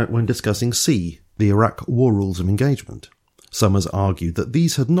burst out when discussing C, the Iraq War Rules of Engagement. Summers argued that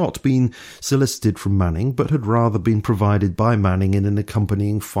these had not been solicited from Manning, but had rather been provided by Manning in an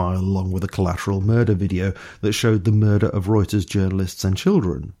accompanying file along with a collateral murder video that showed the murder of Reuters journalists and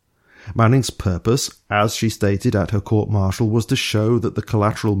children. Manning's purpose, as she stated at her court-martial, was to show that the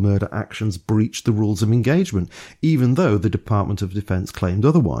collateral murder actions breached the rules of engagement, even though the Department of Defense claimed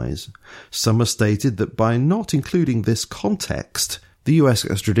otherwise. Summers stated that by not including this context, the US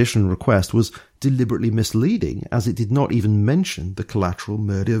extradition request was deliberately misleading, as it did not even mention the collateral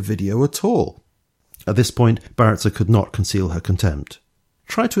murder video at all. At this point, Barretzer could not conceal her contempt.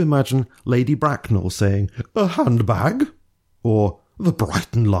 Try to imagine Lady Bracknell saying, "A handbag?" or "the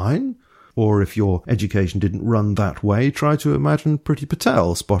Brighton line?" Or if your education didn't run that way, try to imagine Priti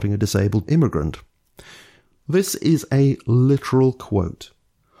Patel spotting a disabled immigrant. This is a literal quote.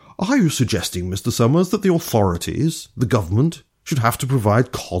 "Are you suggesting, Mr. Summers, that the authorities, the government, should have to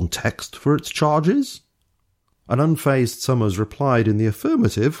provide context for its charges?" An unfazed Summers replied in the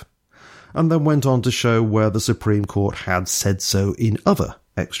affirmative, and then went on to show where the Supreme Court had said so in other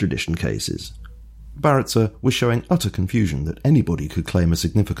extradition cases. Barretzer was showing utter confusion that anybody could claim a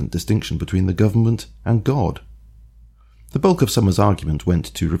significant distinction between the government and God. The bulk of Summers' argument went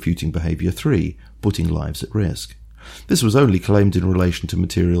to refuting behaviour 3, putting lives at risk. This was only claimed in relation to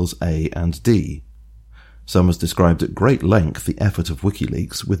materials A and D. Summers described at great length the effort of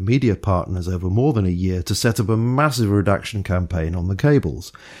WikiLeaks with media partners over more than a year to set up a massive redaction campaign on the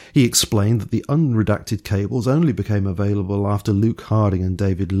cables. He explained that the unredacted cables only became available after Luke Harding and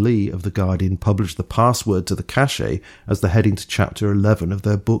David Lee of The Guardian published the password to the cache as the heading to Chapter 11 of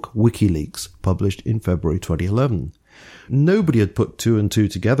their book WikiLeaks, published in February 2011. Nobody had put two and two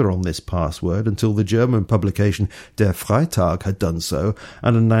together on this password until the German publication Der Freitag had done so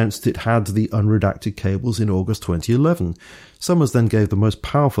and announced it had the unredacted cables in August 2011. Summers then gave the most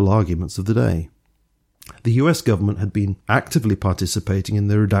powerful arguments of the day. The US government had been actively participating in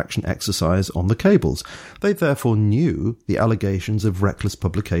the redaction exercise on the cables. They therefore knew the allegations of reckless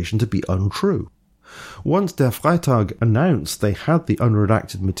publication to be untrue. Once Der Freitag announced they had the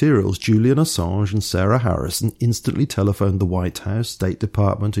unredacted materials, Julian Assange and Sarah Harrison instantly telephoned the White House, State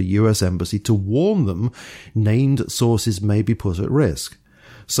Department, or US Embassy to warn them named sources may be put at risk.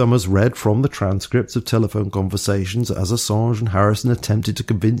 Summers read from the transcripts of telephone conversations as Assange and Harrison attempted to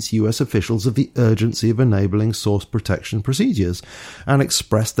convince US officials of the urgency of enabling source protection procedures, and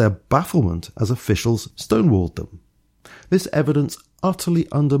expressed their bafflement as officials stonewalled them. This evidence utterly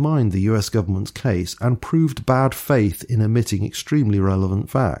undermined the US government's case and proved bad faith in omitting extremely relevant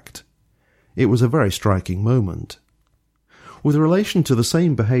fact. It was a very striking moment. With relation to the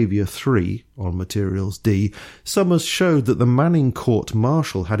same behaviour 3, on materials D, Summers showed that the Manning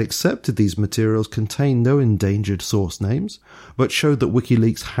court-martial had accepted these materials contained no endangered source names, but showed that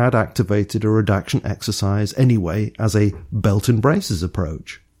WikiLeaks had activated a redaction exercise anyway as a belt and braces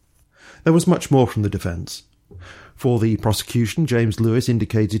approach. There was much more from the defence. For the prosecution, James Lewis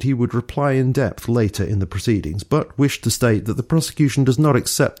indicated he would reply in depth later in the proceedings, but wished to state that the prosecution does not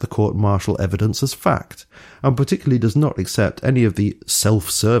accept the court-martial evidence as fact, and particularly does not accept any of the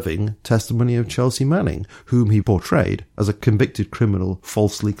self-serving testimony of Chelsea Manning, whom he portrayed as a convicted criminal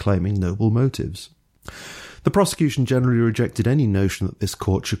falsely claiming noble motives. The prosecution generally rejected any notion that this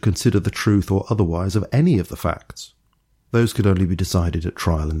court should consider the truth or otherwise of any of the facts. Those could only be decided at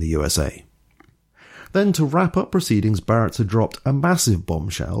trial in the USA. Then, to wrap up proceedings, Barretzer dropped a massive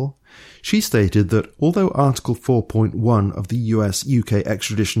bombshell. She stated that although Article 4.1 of the US-UK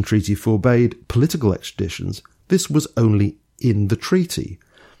extradition treaty forbade political extraditions, this was only in the treaty.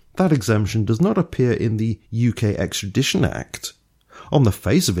 That exemption does not appear in the UK Extradition Act. On the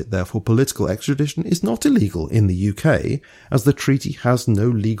face of it, therefore, political extradition is not illegal in the UK, as the treaty has no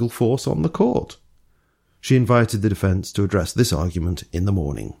legal force on the court. She invited the defence to address this argument in the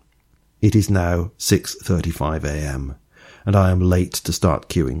morning. It is now 6:35 a.m, and I am late to start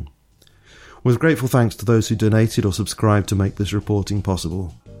queuing. With grateful thanks to those who donated or subscribed to make this reporting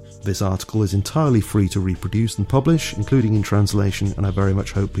possible. This article is entirely free to reproduce and publish, including in translation, and I very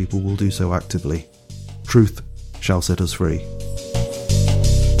much hope people will do so actively. Truth shall set us free.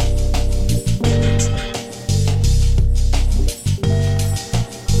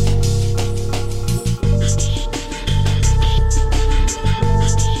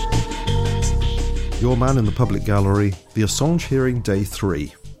 Your Man in the Public Gallery, the Assange hearing day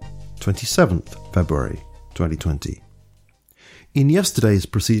 3, 27th February 2020. In yesterday's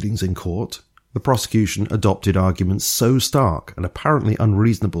proceedings in court, the prosecution adopted arguments so stark and apparently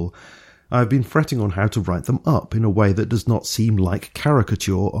unreasonable, I have been fretting on how to write them up in a way that does not seem like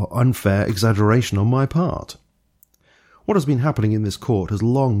caricature or unfair exaggeration on my part. What has been happening in this court has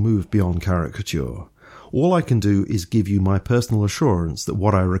long moved beyond caricature. All I can do is give you my personal assurance that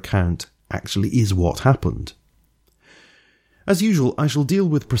what I recount actually is what happened. As usual, I shall deal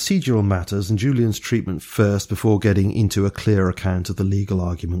with procedural matters and Julian's treatment first before getting into a clear account of the legal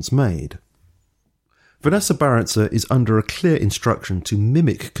arguments made. Vanessa Barretzer is under a clear instruction to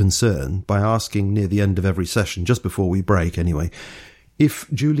mimic concern by asking near the end of every session, just before we break anyway, if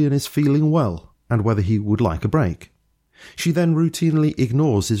Julian is feeling well and whether he would like a break. She then routinely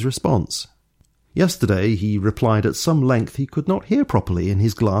ignores his response. Yesterday he replied at some length he could not hear properly in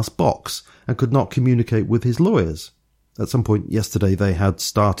his glass box and could not communicate with his lawyers. At some point yesterday they had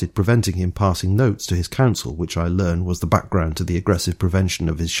started preventing him passing notes to his counsel, which I learned was the background to the aggressive prevention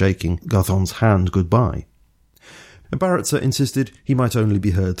of his shaking Guthon's hand goodbye. Barretzer insisted he might only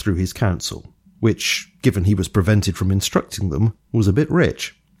be heard through his counsel, which, given he was prevented from instructing them, was a bit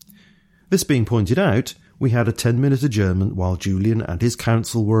rich. This being pointed out, we had a 10-minute adjournment while Julian and his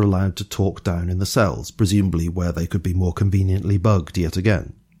counsel were allowed to talk down in the cells, presumably where they could be more conveniently bugged yet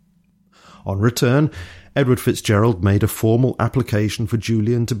again. On return, Edward Fitzgerald made a formal application for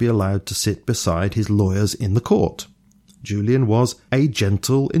Julian to be allowed to sit beside his lawyers in the court. Julian was a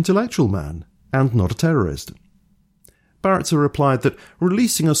gentle, intellectual man, and not a terrorist. Barretzer replied that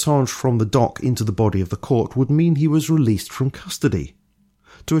releasing Assange from the dock into the body of the court would mean he was released from custody.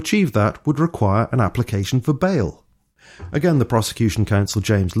 To achieve that would require an application for bail. Again, the prosecution counsel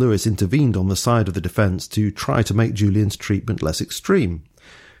James Lewis intervened on the side of the defence to try to make Julian's treatment less extreme.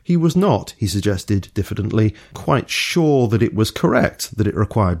 He was not, he suggested diffidently, quite sure that it was correct that it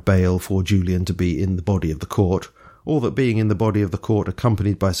required bail for Julian to be in the body of the court, or that being in the body of the court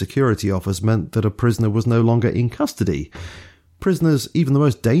accompanied by security offers meant that a prisoner was no longer in custody. Prisoners, even the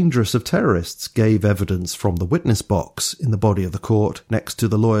most dangerous of terrorists, gave evidence from the witness box in the body of the court next to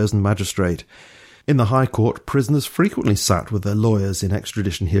the lawyers and magistrate. In the High Court, prisoners frequently sat with their lawyers in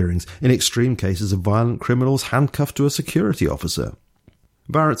extradition hearings, in extreme cases of violent criminals handcuffed to a security officer.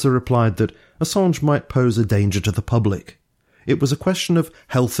 Barretzer replied that Assange might pose a danger to the public. It was a question of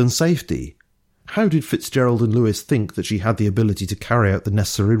health and safety. How did Fitzgerald and Lewis think that she had the ability to carry out the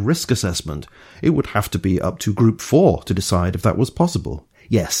necessary risk assessment? It would have to be up to Group 4 to decide if that was possible.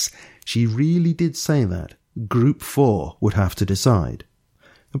 Yes, she really did say that. Group 4 would have to decide.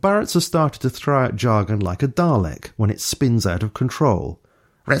 Barretzer started to throw out jargon like a Dalek when it spins out of control.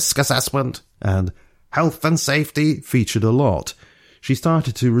 Risk assessment and health and safety featured a lot. She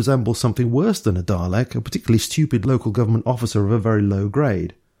started to resemble something worse than a Dalek, a particularly stupid local government officer of a very low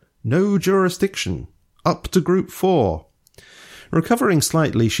grade. No jurisdiction. Up to Group 4. Recovering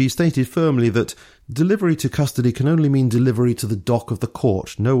slightly, she stated firmly that delivery to custody can only mean delivery to the dock of the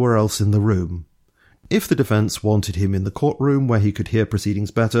court, nowhere else in the room. If the defence wanted him in the courtroom where he could hear proceedings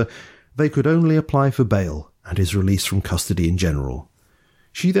better, they could only apply for bail and his release from custody in general.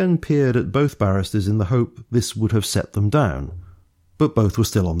 She then peered at both barristers in the hope this would have set them down. but both were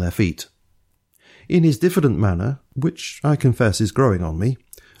still on their feet. In his diffident manner, which I confess is growing on me,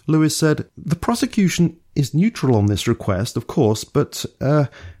 Lewis said, "The prosecution is neutral on this request, of course, but, I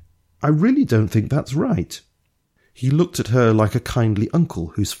really don't think that's right." He looked at her like a kindly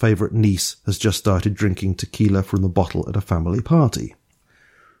uncle whose favourite niece has just started drinking tequila from the bottle at a family party.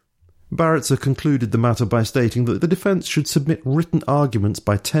 Barretzer concluded the matter by stating that the defence should submit written arguments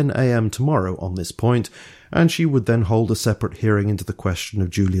by 10 a.m. tomorrow on this point, and she would then hold a separate hearing into the question of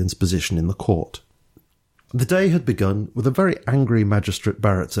Julian's position in the court. The day had begun with a very angry Magistrate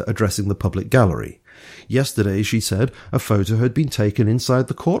Barretzer addressing the public gallery. Yesterday, she said, a photo had been taken inside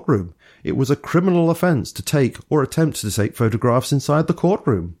the courtroom. It was a criminal offence to take or attempt to take photographs inside the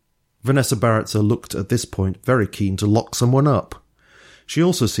courtroom. Vanessa Barretzer looked at this point very keen to lock someone up. She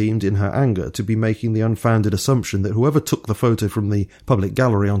also seemed, in her anger, to be making the unfounded assumption that whoever took the photo from the public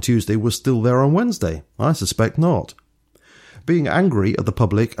gallery on Tuesday was still there on Wednesday. I suspect not. Being angry at the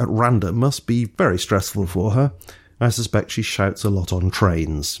public at random must be very stressful for her. I suspect she shouts a lot on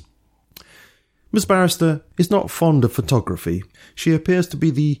trains. Miss Barrister is not fond of photography. She appears to be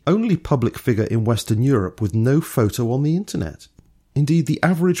the only public figure in Western Europe with no photo on the internet. Indeed, the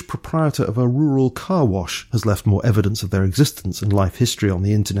average proprietor of a rural car wash has left more evidence of their existence and life history on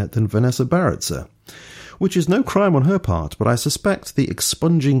the internet than Vanessa Barretzer, which is no crime on her part, but I suspect the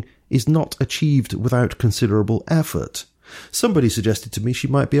expunging is not achieved without considerable effort. Somebody suggested to me she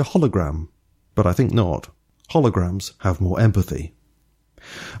might be a hologram, but I think not. Holograms have more empathy.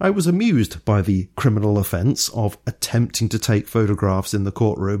 I was amused by the criminal offence of attempting to take photographs in the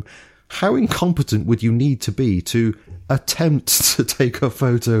courtroom. How incompetent would you need to be to attempt to take a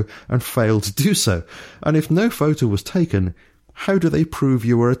photo and fail to do so? And if no photo was taken, how do they prove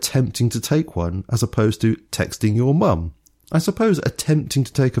you were attempting to take one as opposed to texting your mum? I suppose attempting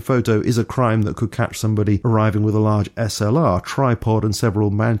to take a photo is a crime that could catch somebody arriving with a large SLR, tripod and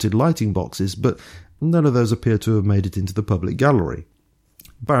several mounted lighting boxes, but none of those appear to have made it into the public gallery.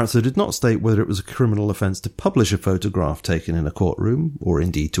 Barretzer did not state whether it was a criminal offence to publish a photograph taken in a courtroom, or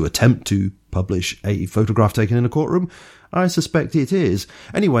indeed to attempt to publish a photograph taken in a courtroom. I suspect it is.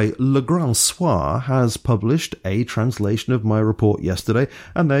 Anyway, Le Grand Soir has published a translation of my report yesterday,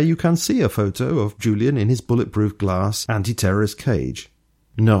 and there you can see a photo of Julian in his bulletproof glass anti-terrorist cage.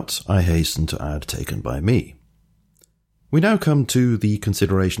 Not, I hasten to add, taken by me. We now come to the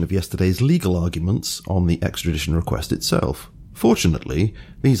consideration of yesterday's legal arguments on the extradition request itself. Fortunately,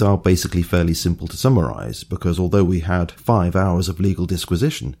 these are basically fairly simple to summarise, because although we had 5 hours of legal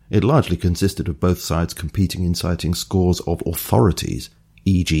disquisition, it largely consisted of both sides competing in citing scores of authorities,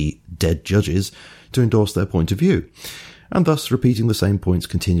 e.g. dead judges, to endorse their point of view, and thus repeating the same points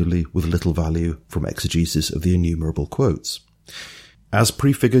continually with little value from exegesis of the innumerable quotes. As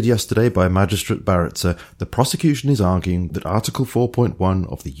prefigured yesterday by Magistrate Barretzer, the prosecution is arguing that Article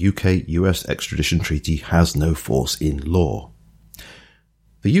 4.1 of the UK-US extradition treaty has no force in law.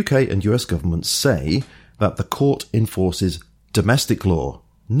 The UK and US governments say that the court enforces domestic law,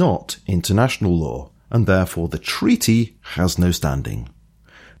 not international law, and therefore the treaty has no standing.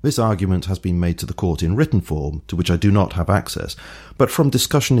 This argument has been made to the court in written form, to which I do not have access, but from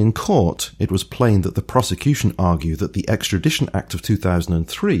discussion in court, it was plain that the prosecution argue that the Extradition Act of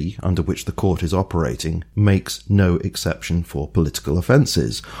 2003, under which the court is operating, makes no exception for political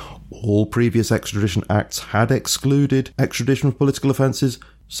offences. All previous extradition acts had excluded extradition of political offences,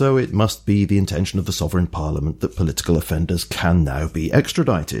 so it must be the intention of the Sovereign Parliament that political offenders can now be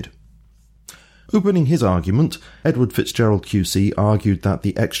extradited. Opening his argument, Edward Fitzgerald QC argued that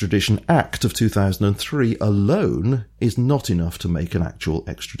the Extradition Act of 2003 alone is not enough to make an actual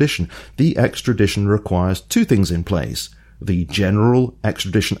extradition. The extradition requires two things in place: the General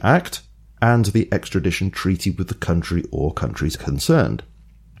Extradition Act and the extradition treaty with the country or countries concerned.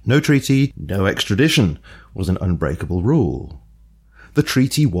 No treaty, no extradition was an unbreakable rule. The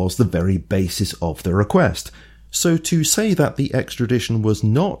treaty was the very basis of the request. So to say that the extradition was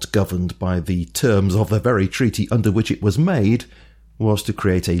not governed by the terms of the very treaty under which it was made was to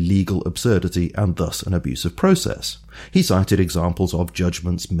create a legal absurdity and thus an abuse of process. He cited examples of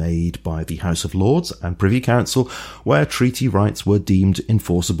judgments made by the House of Lords and Privy Council where treaty rights were deemed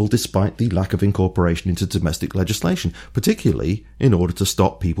enforceable despite the lack of incorporation into domestic legislation, particularly in order to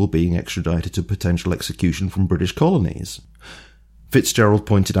stop people being extradited to potential execution from British colonies. Fitzgerald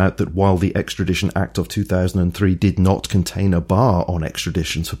pointed out that while the Extradition Act of 2003 did not contain a bar on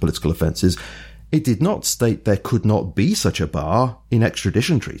extraditions for political offences, it did not state there could not be such a bar in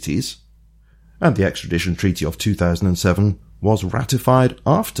extradition treaties. And the Extradition Treaty of 2007 was ratified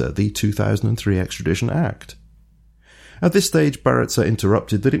after the 2003 Extradition Act. At this stage, Baritza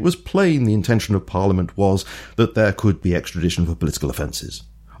interrupted that it was plain the intention of Parliament was that there could be extradition for political offences.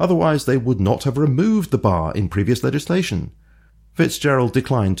 Otherwise, they would not have removed the bar in previous legislation. Fitzgerald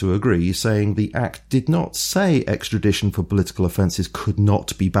declined to agree, saying the Act did not say extradition for political offences could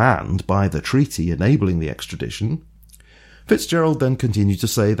not be banned by the treaty enabling the extradition. Fitzgerald then continued to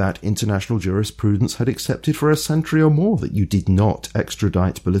say that international jurisprudence had accepted for a century or more that you did not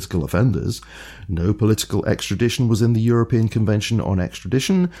extradite political offenders. No political extradition was in the European Convention on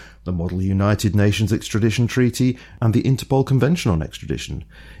Extradition, the Model United Nations Extradition Treaty, and the Interpol Convention on Extradition.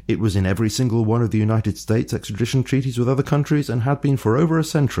 It was in every single one of the United States extradition treaties with other countries and had been for over a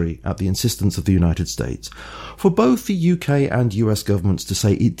century at the insistence of the United States. For both the UK and US governments to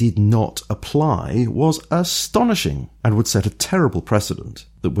say it did not apply was astonishing and would set a terrible precedent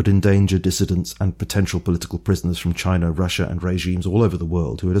that would endanger dissidents and potential political prisoners from China, Russia and regimes all over the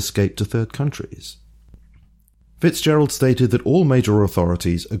world who had escaped to third countries. Fitzgerald stated that all major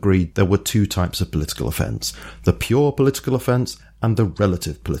authorities agreed there were two types of political offence, the pure political offence and the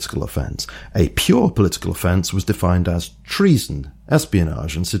relative political offence. A pure political offence was defined as treason,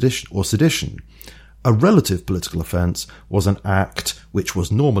 espionage and sedition. A relative political offence was an act which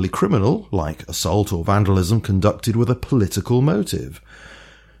was normally criminal, like assault or vandalism, conducted with a political motive.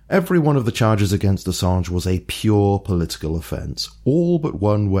 Every one of the charges against Assange was a pure political offence. All but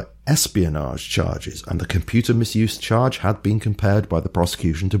one were espionage charges, and the computer misuse charge had been compared by the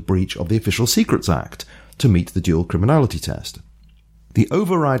prosecution to breach of the Official Secrets Act to meet the dual criminality test. The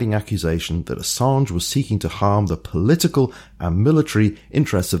overriding accusation that Assange was seeking to harm the political and military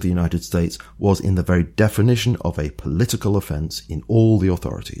interests of the United States was in the very definition of a political offence in all the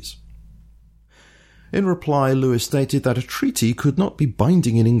authorities. In reply, Lewis stated that a treaty could not be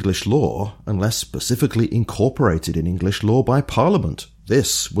binding in English law unless specifically incorporated in English law by Parliament.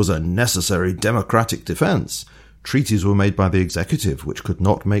 This was a necessary democratic defence. Treaties were made by the executive, which could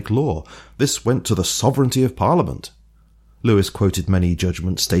not make law. This went to the sovereignty of Parliament. Lewis quoted many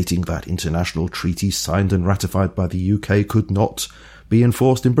judgments stating that international treaties signed and ratified by the UK could not be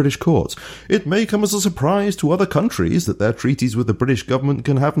enforced in British courts. It may come as a surprise to other countries that their treaties with the British government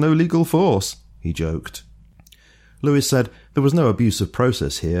can have no legal force, he joked. Lewis said there was no abuse of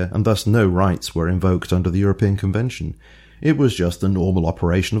process here, and thus no rights were invoked under the European Convention. It was just the normal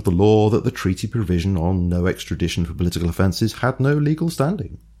operation of the law that the treaty provision on no extradition for political offences had no legal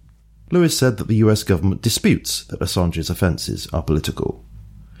standing. Lewis said that the US government disputes that Assange's offences are political.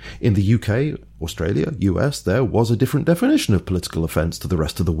 In the UK, Australia, US, there was a different definition of political offence to the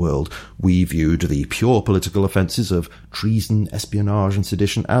rest of the world. We viewed the pure political offences of treason, espionage and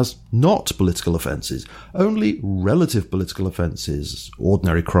sedition as not political offences. Only relative political offences,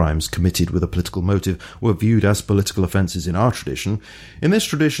 ordinary crimes committed with a political motive, were viewed as political offences in our tradition. In this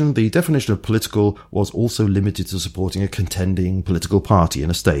tradition, the definition of political was also limited to supporting a contending political party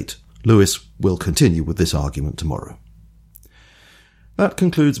in a state. Lewis will continue with this argument tomorrow. That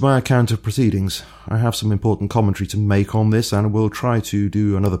concludes my account of proceedings. I have some important commentary to make on this and will try to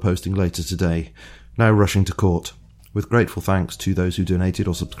do another posting later today. Now rushing to court, with grateful thanks to those who donated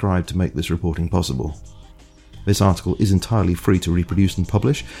or subscribed to make this reporting possible. This article is entirely free to reproduce and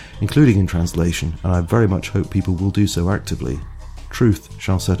publish, including in translation, and I very much hope people will do so actively. Truth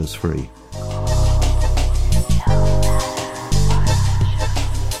shall set us free.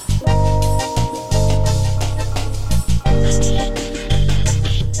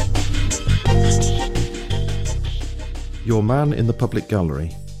 Your Man in the Public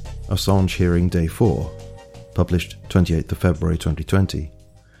Gallery, Assange Hearing Day 4, published 28th of February 2020.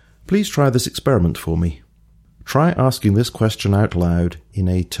 Please try this experiment for me. Try asking this question out loud in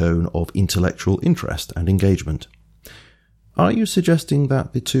a tone of intellectual interest and engagement. Are you suggesting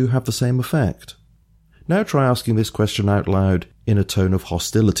that the two have the same effect? Now try asking this question out loud in a tone of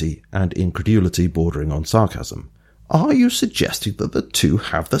hostility and incredulity bordering on sarcasm. Are you suggesting that the two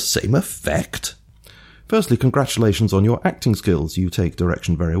have the same effect? Firstly, congratulations on your acting skills. You take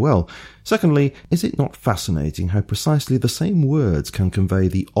direction very well. Secondly, is it not fascinating how precisely the same words can convey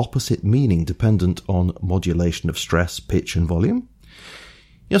the opposite meaning dependent on modulation of stress, pitch and volume?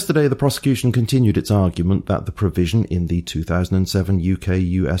 Yesterday, the prosecution continued its argument that the provision in the 2007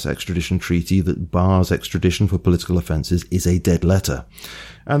 UK-US extradition treaty that bars extradition for political offences is a dead letter,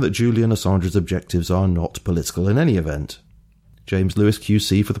 and that Julian Assange's objectives are not political in any event. James Lewis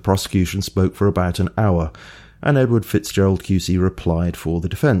QC for the prosecution spoke for about an hour, and Edward Fitzgerald QC replied for the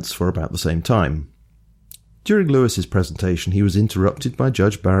defence for about the same time. During Lewis's presentation, he was interrupted by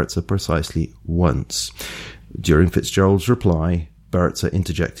Judge Baritza precisely once. During Fitzgerald's reply, Baritza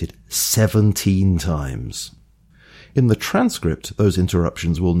interjected 17 times. In the transcript, those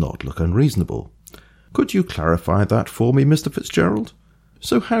interruptions will not look unreasonable. Could you clarify that for me, Mr. Fitzgerald?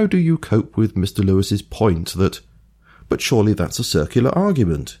 So how do you cope with Mr. Lewis's point that, but surely that's a circular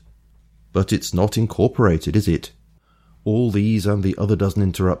argument? But it's not incorporated, is it? All these and the other dozen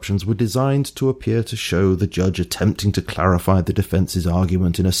interruptions were designed to appear to show the judge attempting to clarify the defence's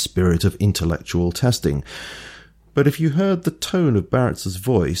argument in a spirit of intellectual testing. But if you heard the tone of Barrett's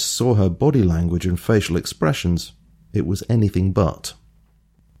voice, saw her body language and facial expressions, it was anything but.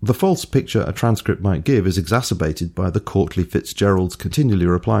 The false picture a transcript might give is exacerbated by the courtly Fitzgerald's continually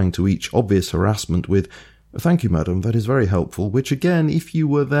replying to each obvious harassment with, "Thank you, madam, that is very helpful," which again, if you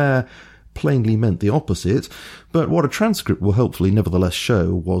were there, plainly meant the opposite, but what a transcript will helpfully nevertheless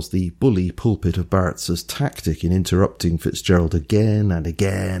show was the bully pulpit of Barrett's tactic in interrupting Fitzgerald again and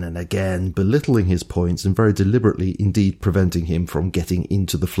again and again, belittling his points and very deliberately indeed preventing him from getting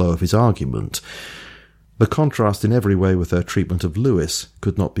into the flow of his argument. The contrast in every way with her treatment of Lewis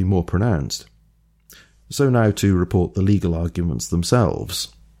could not be more pronounced. So now to report the legal arguments themselves.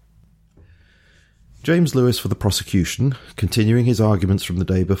 James Lewis for the prosecution, continuing his arguments from the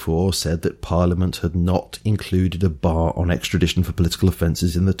day before, said that Parliament had not included a bar on extradition for political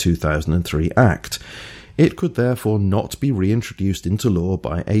offences in the 2003 Act. It could therefore not be reintroduced into law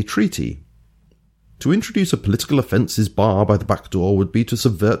by a treaty. To introduce a political offences bar by the back door would be to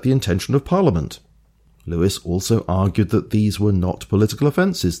subvert the intention of Parliament. Lewis also argued that these were not political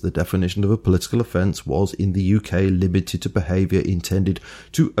offences. The definition of a political offence was in the UK limited to behaviour intended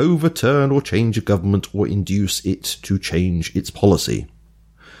to overturn or change a government or induce it to change its policy.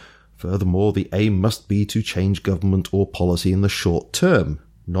 Furthermore, the aim must be to change government or policy in the short term,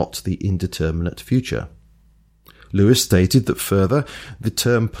 not the indeterminate future. Lewis stated that further, the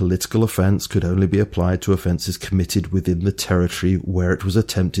term political offence could only be applied to offences committed within the territory where it was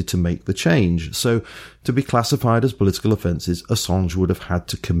attempted to make the change. So, to be classified as political offences, Assange would have had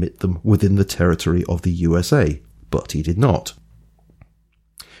to commit them within the territory of the USA, but he did not.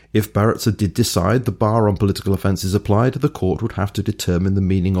 If Barrett's did decide the bar on political offences applied, the court would have to determine the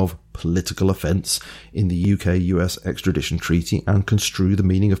meaning of political offence in the UK-US extradition treaty and construe the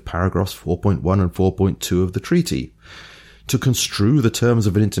meaning of paragraphs 4.1 and 4.2 of the treaty. To construe the terms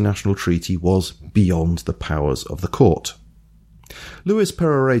of an international treaty was beyond the powers of the court. Lewis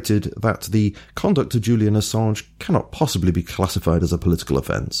perorated that the conduct of Julian Assange cannot possibly be classified as a political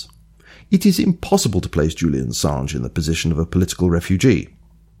offence. It is impossible to place Julian Assange in the position of a political refugee.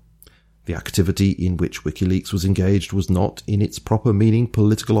 The activity in which WikiLeaks was engaged was not, in its proper meaning,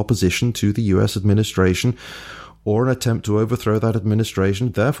 political opposition to the US administration or an attempt to overthrow that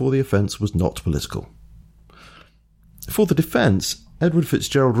administration, therefore the offence was not political. For the defence, Edward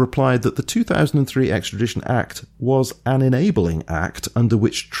Fitzgerald replied that the 2003 Extradition Act was an enabling act under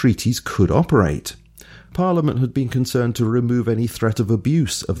which treaties could operate. Parliament had been concerned to remove any threat of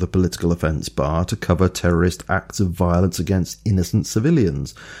abuse of the political offence bar to cover terrorist acts of violence against innocent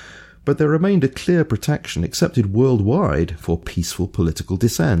civilians, but there remained a clear protection accepted worldwide for peaceful political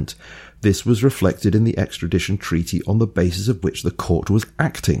dissent. This was reflected in the extradition treaty on the basis of which the court was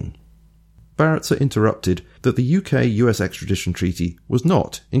acting. Barrett's interrupted that the UK-US extradition treaty was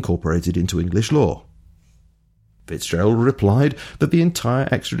not incorporated into English law. Fitzgerald replied that the entire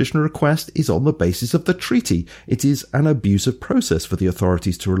extradition request is on the basis of the treaty. It is an abuse of process for the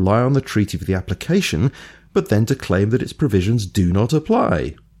authorities to rely on the treaty for the application, but then to claim that its provisions do not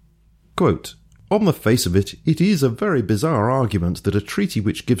apply. Quote, "On the face of it, it is a very bizarre argument that a treaty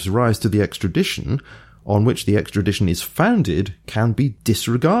which gives rise to the extradition, on which the extradition is founded, can be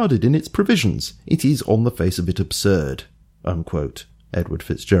disregarded in its provisions. It is on the face of it absurd." Unquote. Edward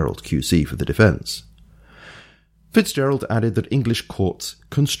Fitzgerald, QC for the defence. Fitzgerald added that English courts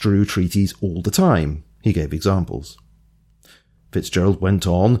construe treaties all the time. He gave examples. Fitzgerald went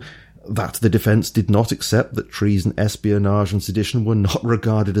on that the defence did not accept that treason, espionage and sedition were not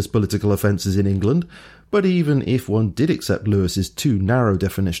regarded as political offences in England, but even if one did accept Lewis's too narrow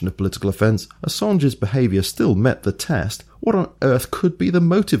definition of political offence, Assange's behaviour still met the test. What on earth could be the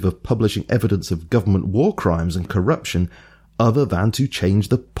motive of publishing evidence of government war crimes and corruption other than to change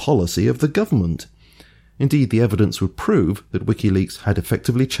the policy of the government? Indeed, the evidence would prove that WikiLeaks had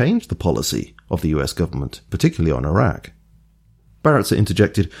effectively changed the policy of the US government, particularly on Iraq. Barrett's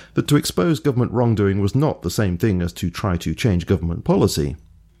interjected that to expose government wrongdoing was not the same thing as to try to change government policy.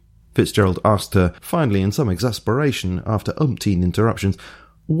 Fitzgerald asked her, finally in some exasperation after umpteen interruptions,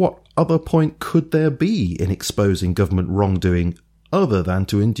 what other point could there be in exposing government wrongdoing other than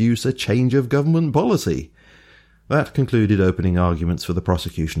to induce a change of government policy? That concluded opening arguments for the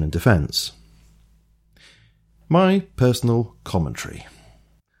prosecution and defence. My personal commentary.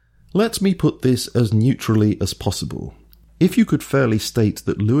 Let me put this as neutrally as possible. If you could fairly state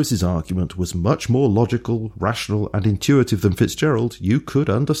that Lewis's argument was much more logical, rational, and intuitive than Fitzgerald, you could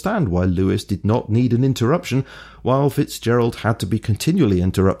understand why Lewis did not need an interruption, while Fitzgerald had to be continually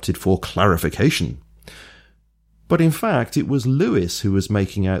interrupted for clarification. But in fact, it was Lewis who was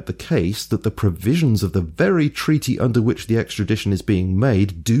making out the case that the provisions of the very treaty under which the extradition is being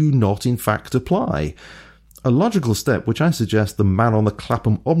made do not in fact apply. A logical step which I suggest the man on the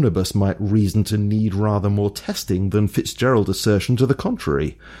Clapham omnibus might reason to need rather more testing than Fitzgerald's assertion to the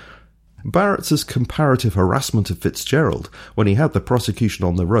contrary. Barrett's comparative harassment of Fitzgerald when he had the prosecution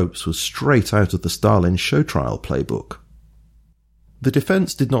on the ropes was straight out of the Stalin show trial playbook. The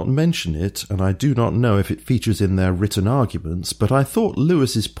defence did not mention it, and I do not know if it features in their written arguments, but I thought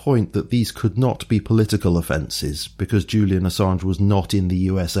Lewis's point that these could not be political offences because Julian Assange was not in the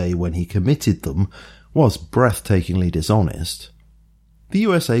USA when he committed them was breathtakingly dishonest. The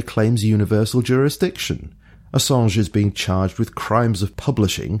USA claims universal jurisdiction. Assange is being charged with crimes of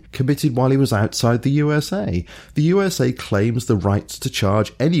publishing committed while he was outside the USA. The USA claims the right to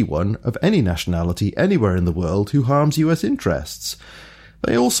charge anyone of any nationality anywhere in the world who harms US interests.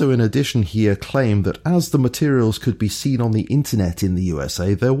 They also in addition here claim that as the materials could be seen on the internet in the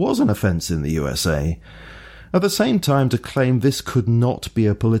USA, there was an offence in the USA. At the same time, to claim this could not be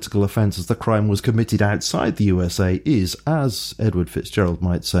a political offence as the crime was committed outside the USA is, as Edward Fitzgerald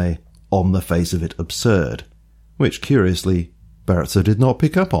might say, on the face of it absurd, which, curiously, Barrett's did not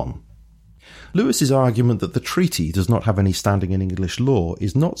pick up on. Lewis's argument that the treaty does not have any standing in English law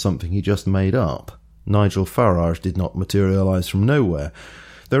is not something he just made up. Nigel Farage did not materialise from nowhere.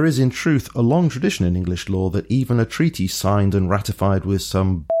 There is, in truth, a long tradition in English law that even a treaty signed and ratified with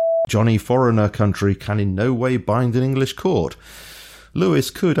some Johnny foreigner country can in no way bind an English court. Lewis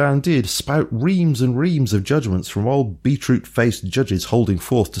could and did spout reams and reams of judgments from old beetroot-faced judges holding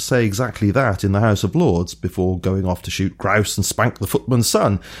forth to say exactly that in the House of Lords before going off to shoot grouse and spank the footman's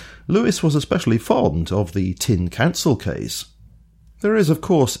son. Lewis was especially fond of the Tin Council case. There is, of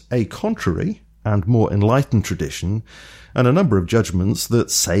course, a contrary and more enlightened tradition, and a number of judgments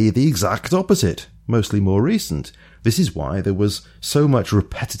that say the exact opposite, mostly more recent. This is why there was so much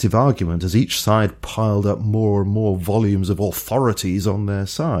repetitive argument as each side piled up more and more volumes of authorities on their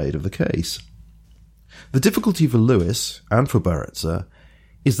side of the case. The difficulty for Lewis, and for Barrett's,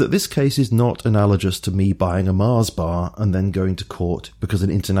 is that this case is not analogous to me buying a Mars bar and then going to court because an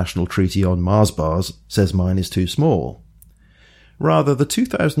international treaty on Mars bars says mine is too small. Rather, the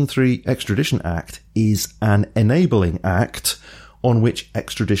 2003 Extradition Act is an enabling act on which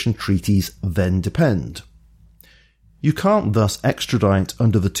extradition treaties then depend. You can't thus extradite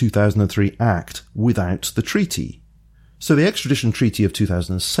under the 2003 Act without the treaty. So the Extradition Treaty of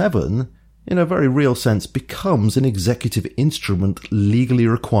 2007, in a very real sense, becomes an executive instrument legally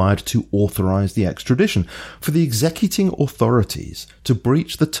required to authorise the extradition. For the executing authorities to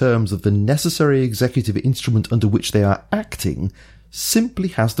breach the terms of the necessary executive instrument under which they are acting simply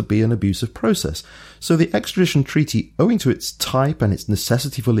has to be an abusive process. So the extradition treaty, owing to its type and its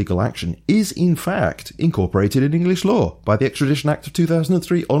necessity for legal action, is in fact incorporated in English law by the Extradition Act of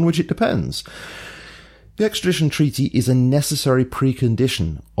 2003 on which it depends. The extradition treaty is a necessary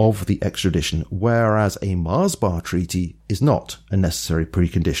precondition of the extradition, whereas a Mars bar treaty is not a necessary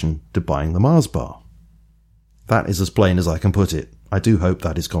precondition to buying the Mars bar. That is as plain as I can put it. I do hope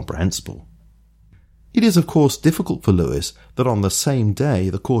that is comprehensible. It is, of course, difficult for Lewis that on the same day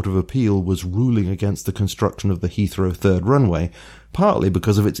the Court of Appeal was ruling against the construction of the Heathrow third runway, partly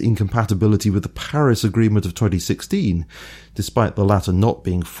because of its incompatibility with the Paris Agreement of 2016, despite the latter not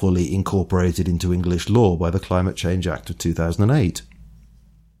being fully incorporated into English law by the Climate Change Act of 2008.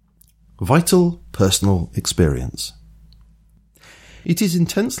 Vital personal experience. It is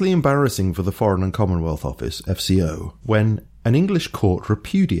intensely embarrassing for the Foreign and Commonwealth Office, FCO, when an English court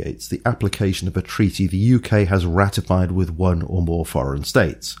repudiates the application of a treaty the UK has ratified with one or more foreign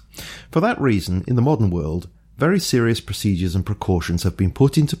states. For that reason, in the modern world, very serious procedures and precautions have been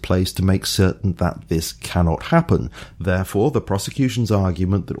put into place to make certain that this cannot happen. Therefore, the prosecution's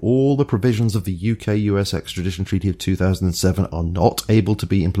argument that all the provisions of the UK-US Extradition Treaty of 2007 are not able to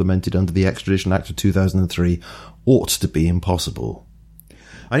be implemented under the Extradition Act of 2003 ought to be impossible.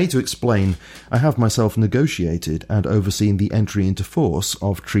 I need to explain, I have myself negotiated and overseen the entry into force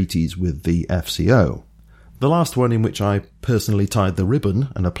of treaties with the FCO. The last one in which I personally tied the ribbon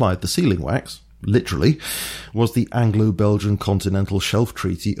and applied the sealing wax, literally, was the Anglo-Belgian Continental Shelf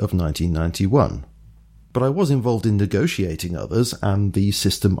Treaty of 1991. But I was involved in negotiating others, and the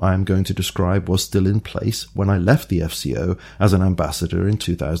system I am going to describe was still in place when I left the FCO as an ambassador in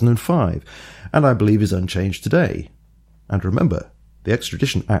 2005, and I believe is unchanged today. And remember, the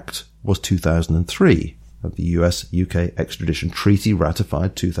Extradition Act was 2003, and the US-UK extradition treaty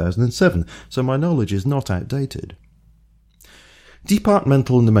ratified 2007, so my knowledge is not outdated.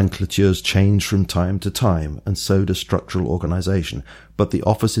 Departmental nomenclatures change from time to time, and so does structural organisation, but the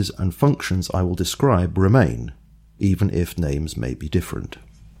offices and functions I will describe remain, even if names may be different.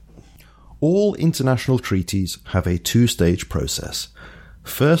 All international treaties have a two-stage process.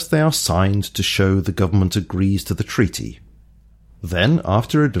 First, they are signed to show the government agrees to the treaty. Then,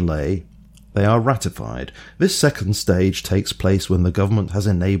 after a delay, they are ratified. This second stage takes place when the government has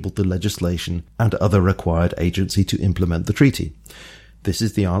enabled the legislation and other required agency to implement the treaty. This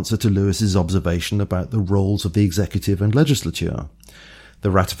is the answer to Lewis's observation about the roles of the executive and legislature.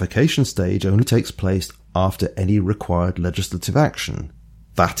 The ratification stage only takes place after any required legislative action.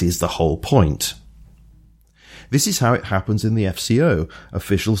 That is the whole point. This is how it happens in the FCO.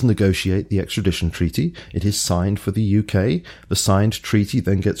 Officials negotiate the extradition treaty. It is signed for the UK. The signed treaty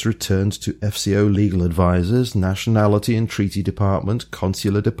then gets returned to FCO legal advisors, Nationality and Treaty Department,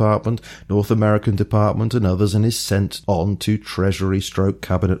 Consular Department, North American Department and others, and is sent on to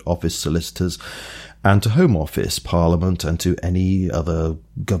Treasury/Cabinet Office solicitors and to Home Office, Parliament, and to any other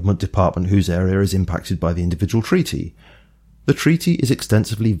government department whose area is impacted by the individual treaty. The treaty is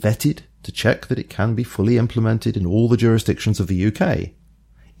extensively vetted to check that it can be fully implemented in all the jurisdictions of the UK.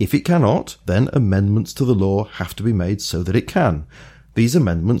 If it cannot, then amendments to the law have to be made so that it can. These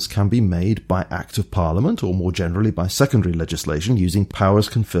amendments can be made by Act of Parliament or more generally by secondary legislation using powers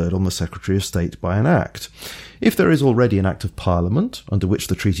conferred on the Secretary of State by an Act. If there is already an Act of Parliament under which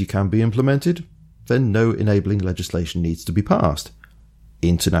the treaty can be implemented, then no enabling legislation needs to be passed.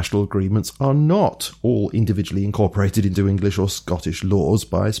 International agreements are not all individually incorporated into English or Scottish laws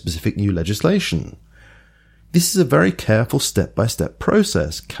by specific new legislation. This is a very careful step-by-step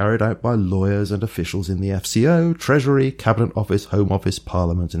process carried out by lawyers and officials in the FCO, Treasury, Cabinet Office, Home Office,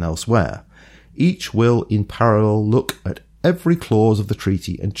 Parliament and elsewhere. Each will in parallel look at every clause of the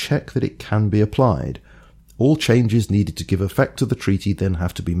treaty and check that it can be applied. All changes needed to give effect to the treaty then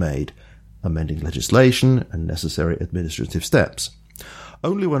have to be made, amending legislation and necessary administrative steps.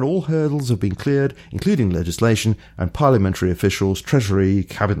 Only when all hurdles have been cleared, including legislation, and parliamentary officials, Treasury,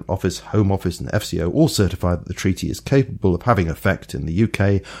 Cabinet Office, Home Office and FCO all certify that the treaty is capable of having effect in the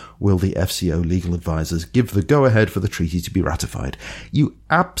UK, will the FCO legal advisors give the go-ahead for the treaty to be ratified. You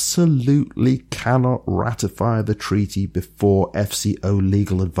absolutely cannot ratify the treaty before FCO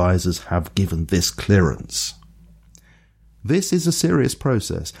legal advisors have given this clearance. This is a serious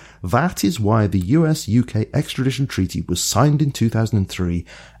process. That is why the US-UK extradition treaty was signed in 2003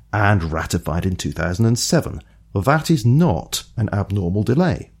 and ratified in 2007. That is not an abnormal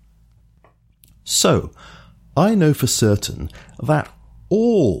delay. So, I know for certain that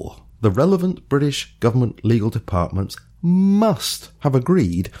all the relevant British government legal departments must have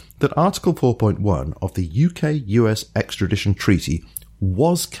agreed that Article 4.1 of the UK-US extradition treaty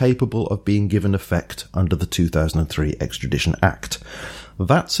was capable of being given effect under the 2003 Extradition Act.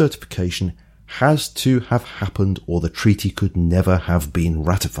 That certification has to have happened or the treaty could never have been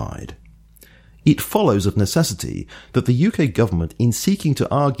ratified. It follows of necessity that the UK government, in seeking to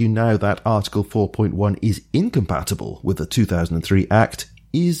argue now that Article 4.1 is incompatible with the 2003 Act,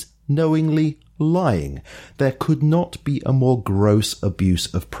 is knowingly lying. There could not be a more gross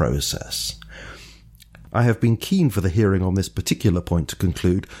abuse of process. I have been keen for the hearing on this particular point to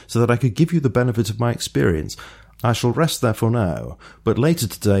conclude so that I could give you the benefit of my experience. I shall rest there for now, but later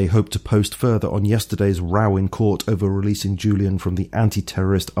today hope to post further on yesterday's row in court over releasing Julian from the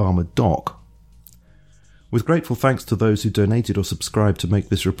anti-terrorist armoured dock. With grateful thanks to those who donated or subscribed to make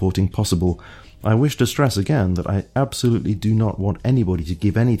this reporting possible, I wish to stress again that I absolutely do not want anybody to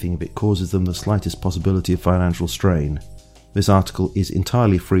give anything if it causes them the slightest possibility of financial strain. This article is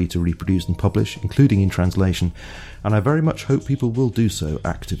entirely free to reproduce and publish, including in translation, and I very much hope people will do so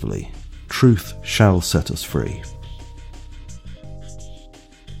actively. Truth shall set us free.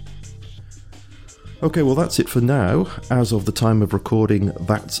 Okay, well that's it for now. As of the time of recording,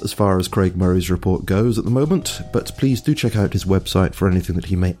 that's as far as Craig Murray's report goes at the moment, but please do check out his website for anything that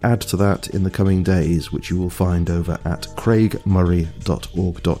he may add to that in the coming days, which you will find over at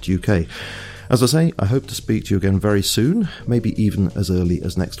craigmurray.org.uk. As I say, I hope to speak to you again very soon, maybe even as early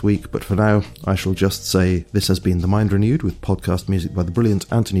as next week, but for now, I shall just say this has been The Mind Renewed with podcast music by the brilliant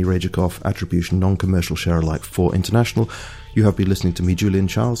Anthony Rajikoff, attribution non-commercial share alike for International. You have been listening to me, Julian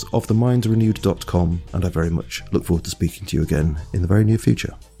Charles, of themindsrenewed.com, and I very much look forward to speaking to you again in the very near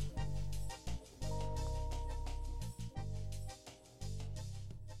future.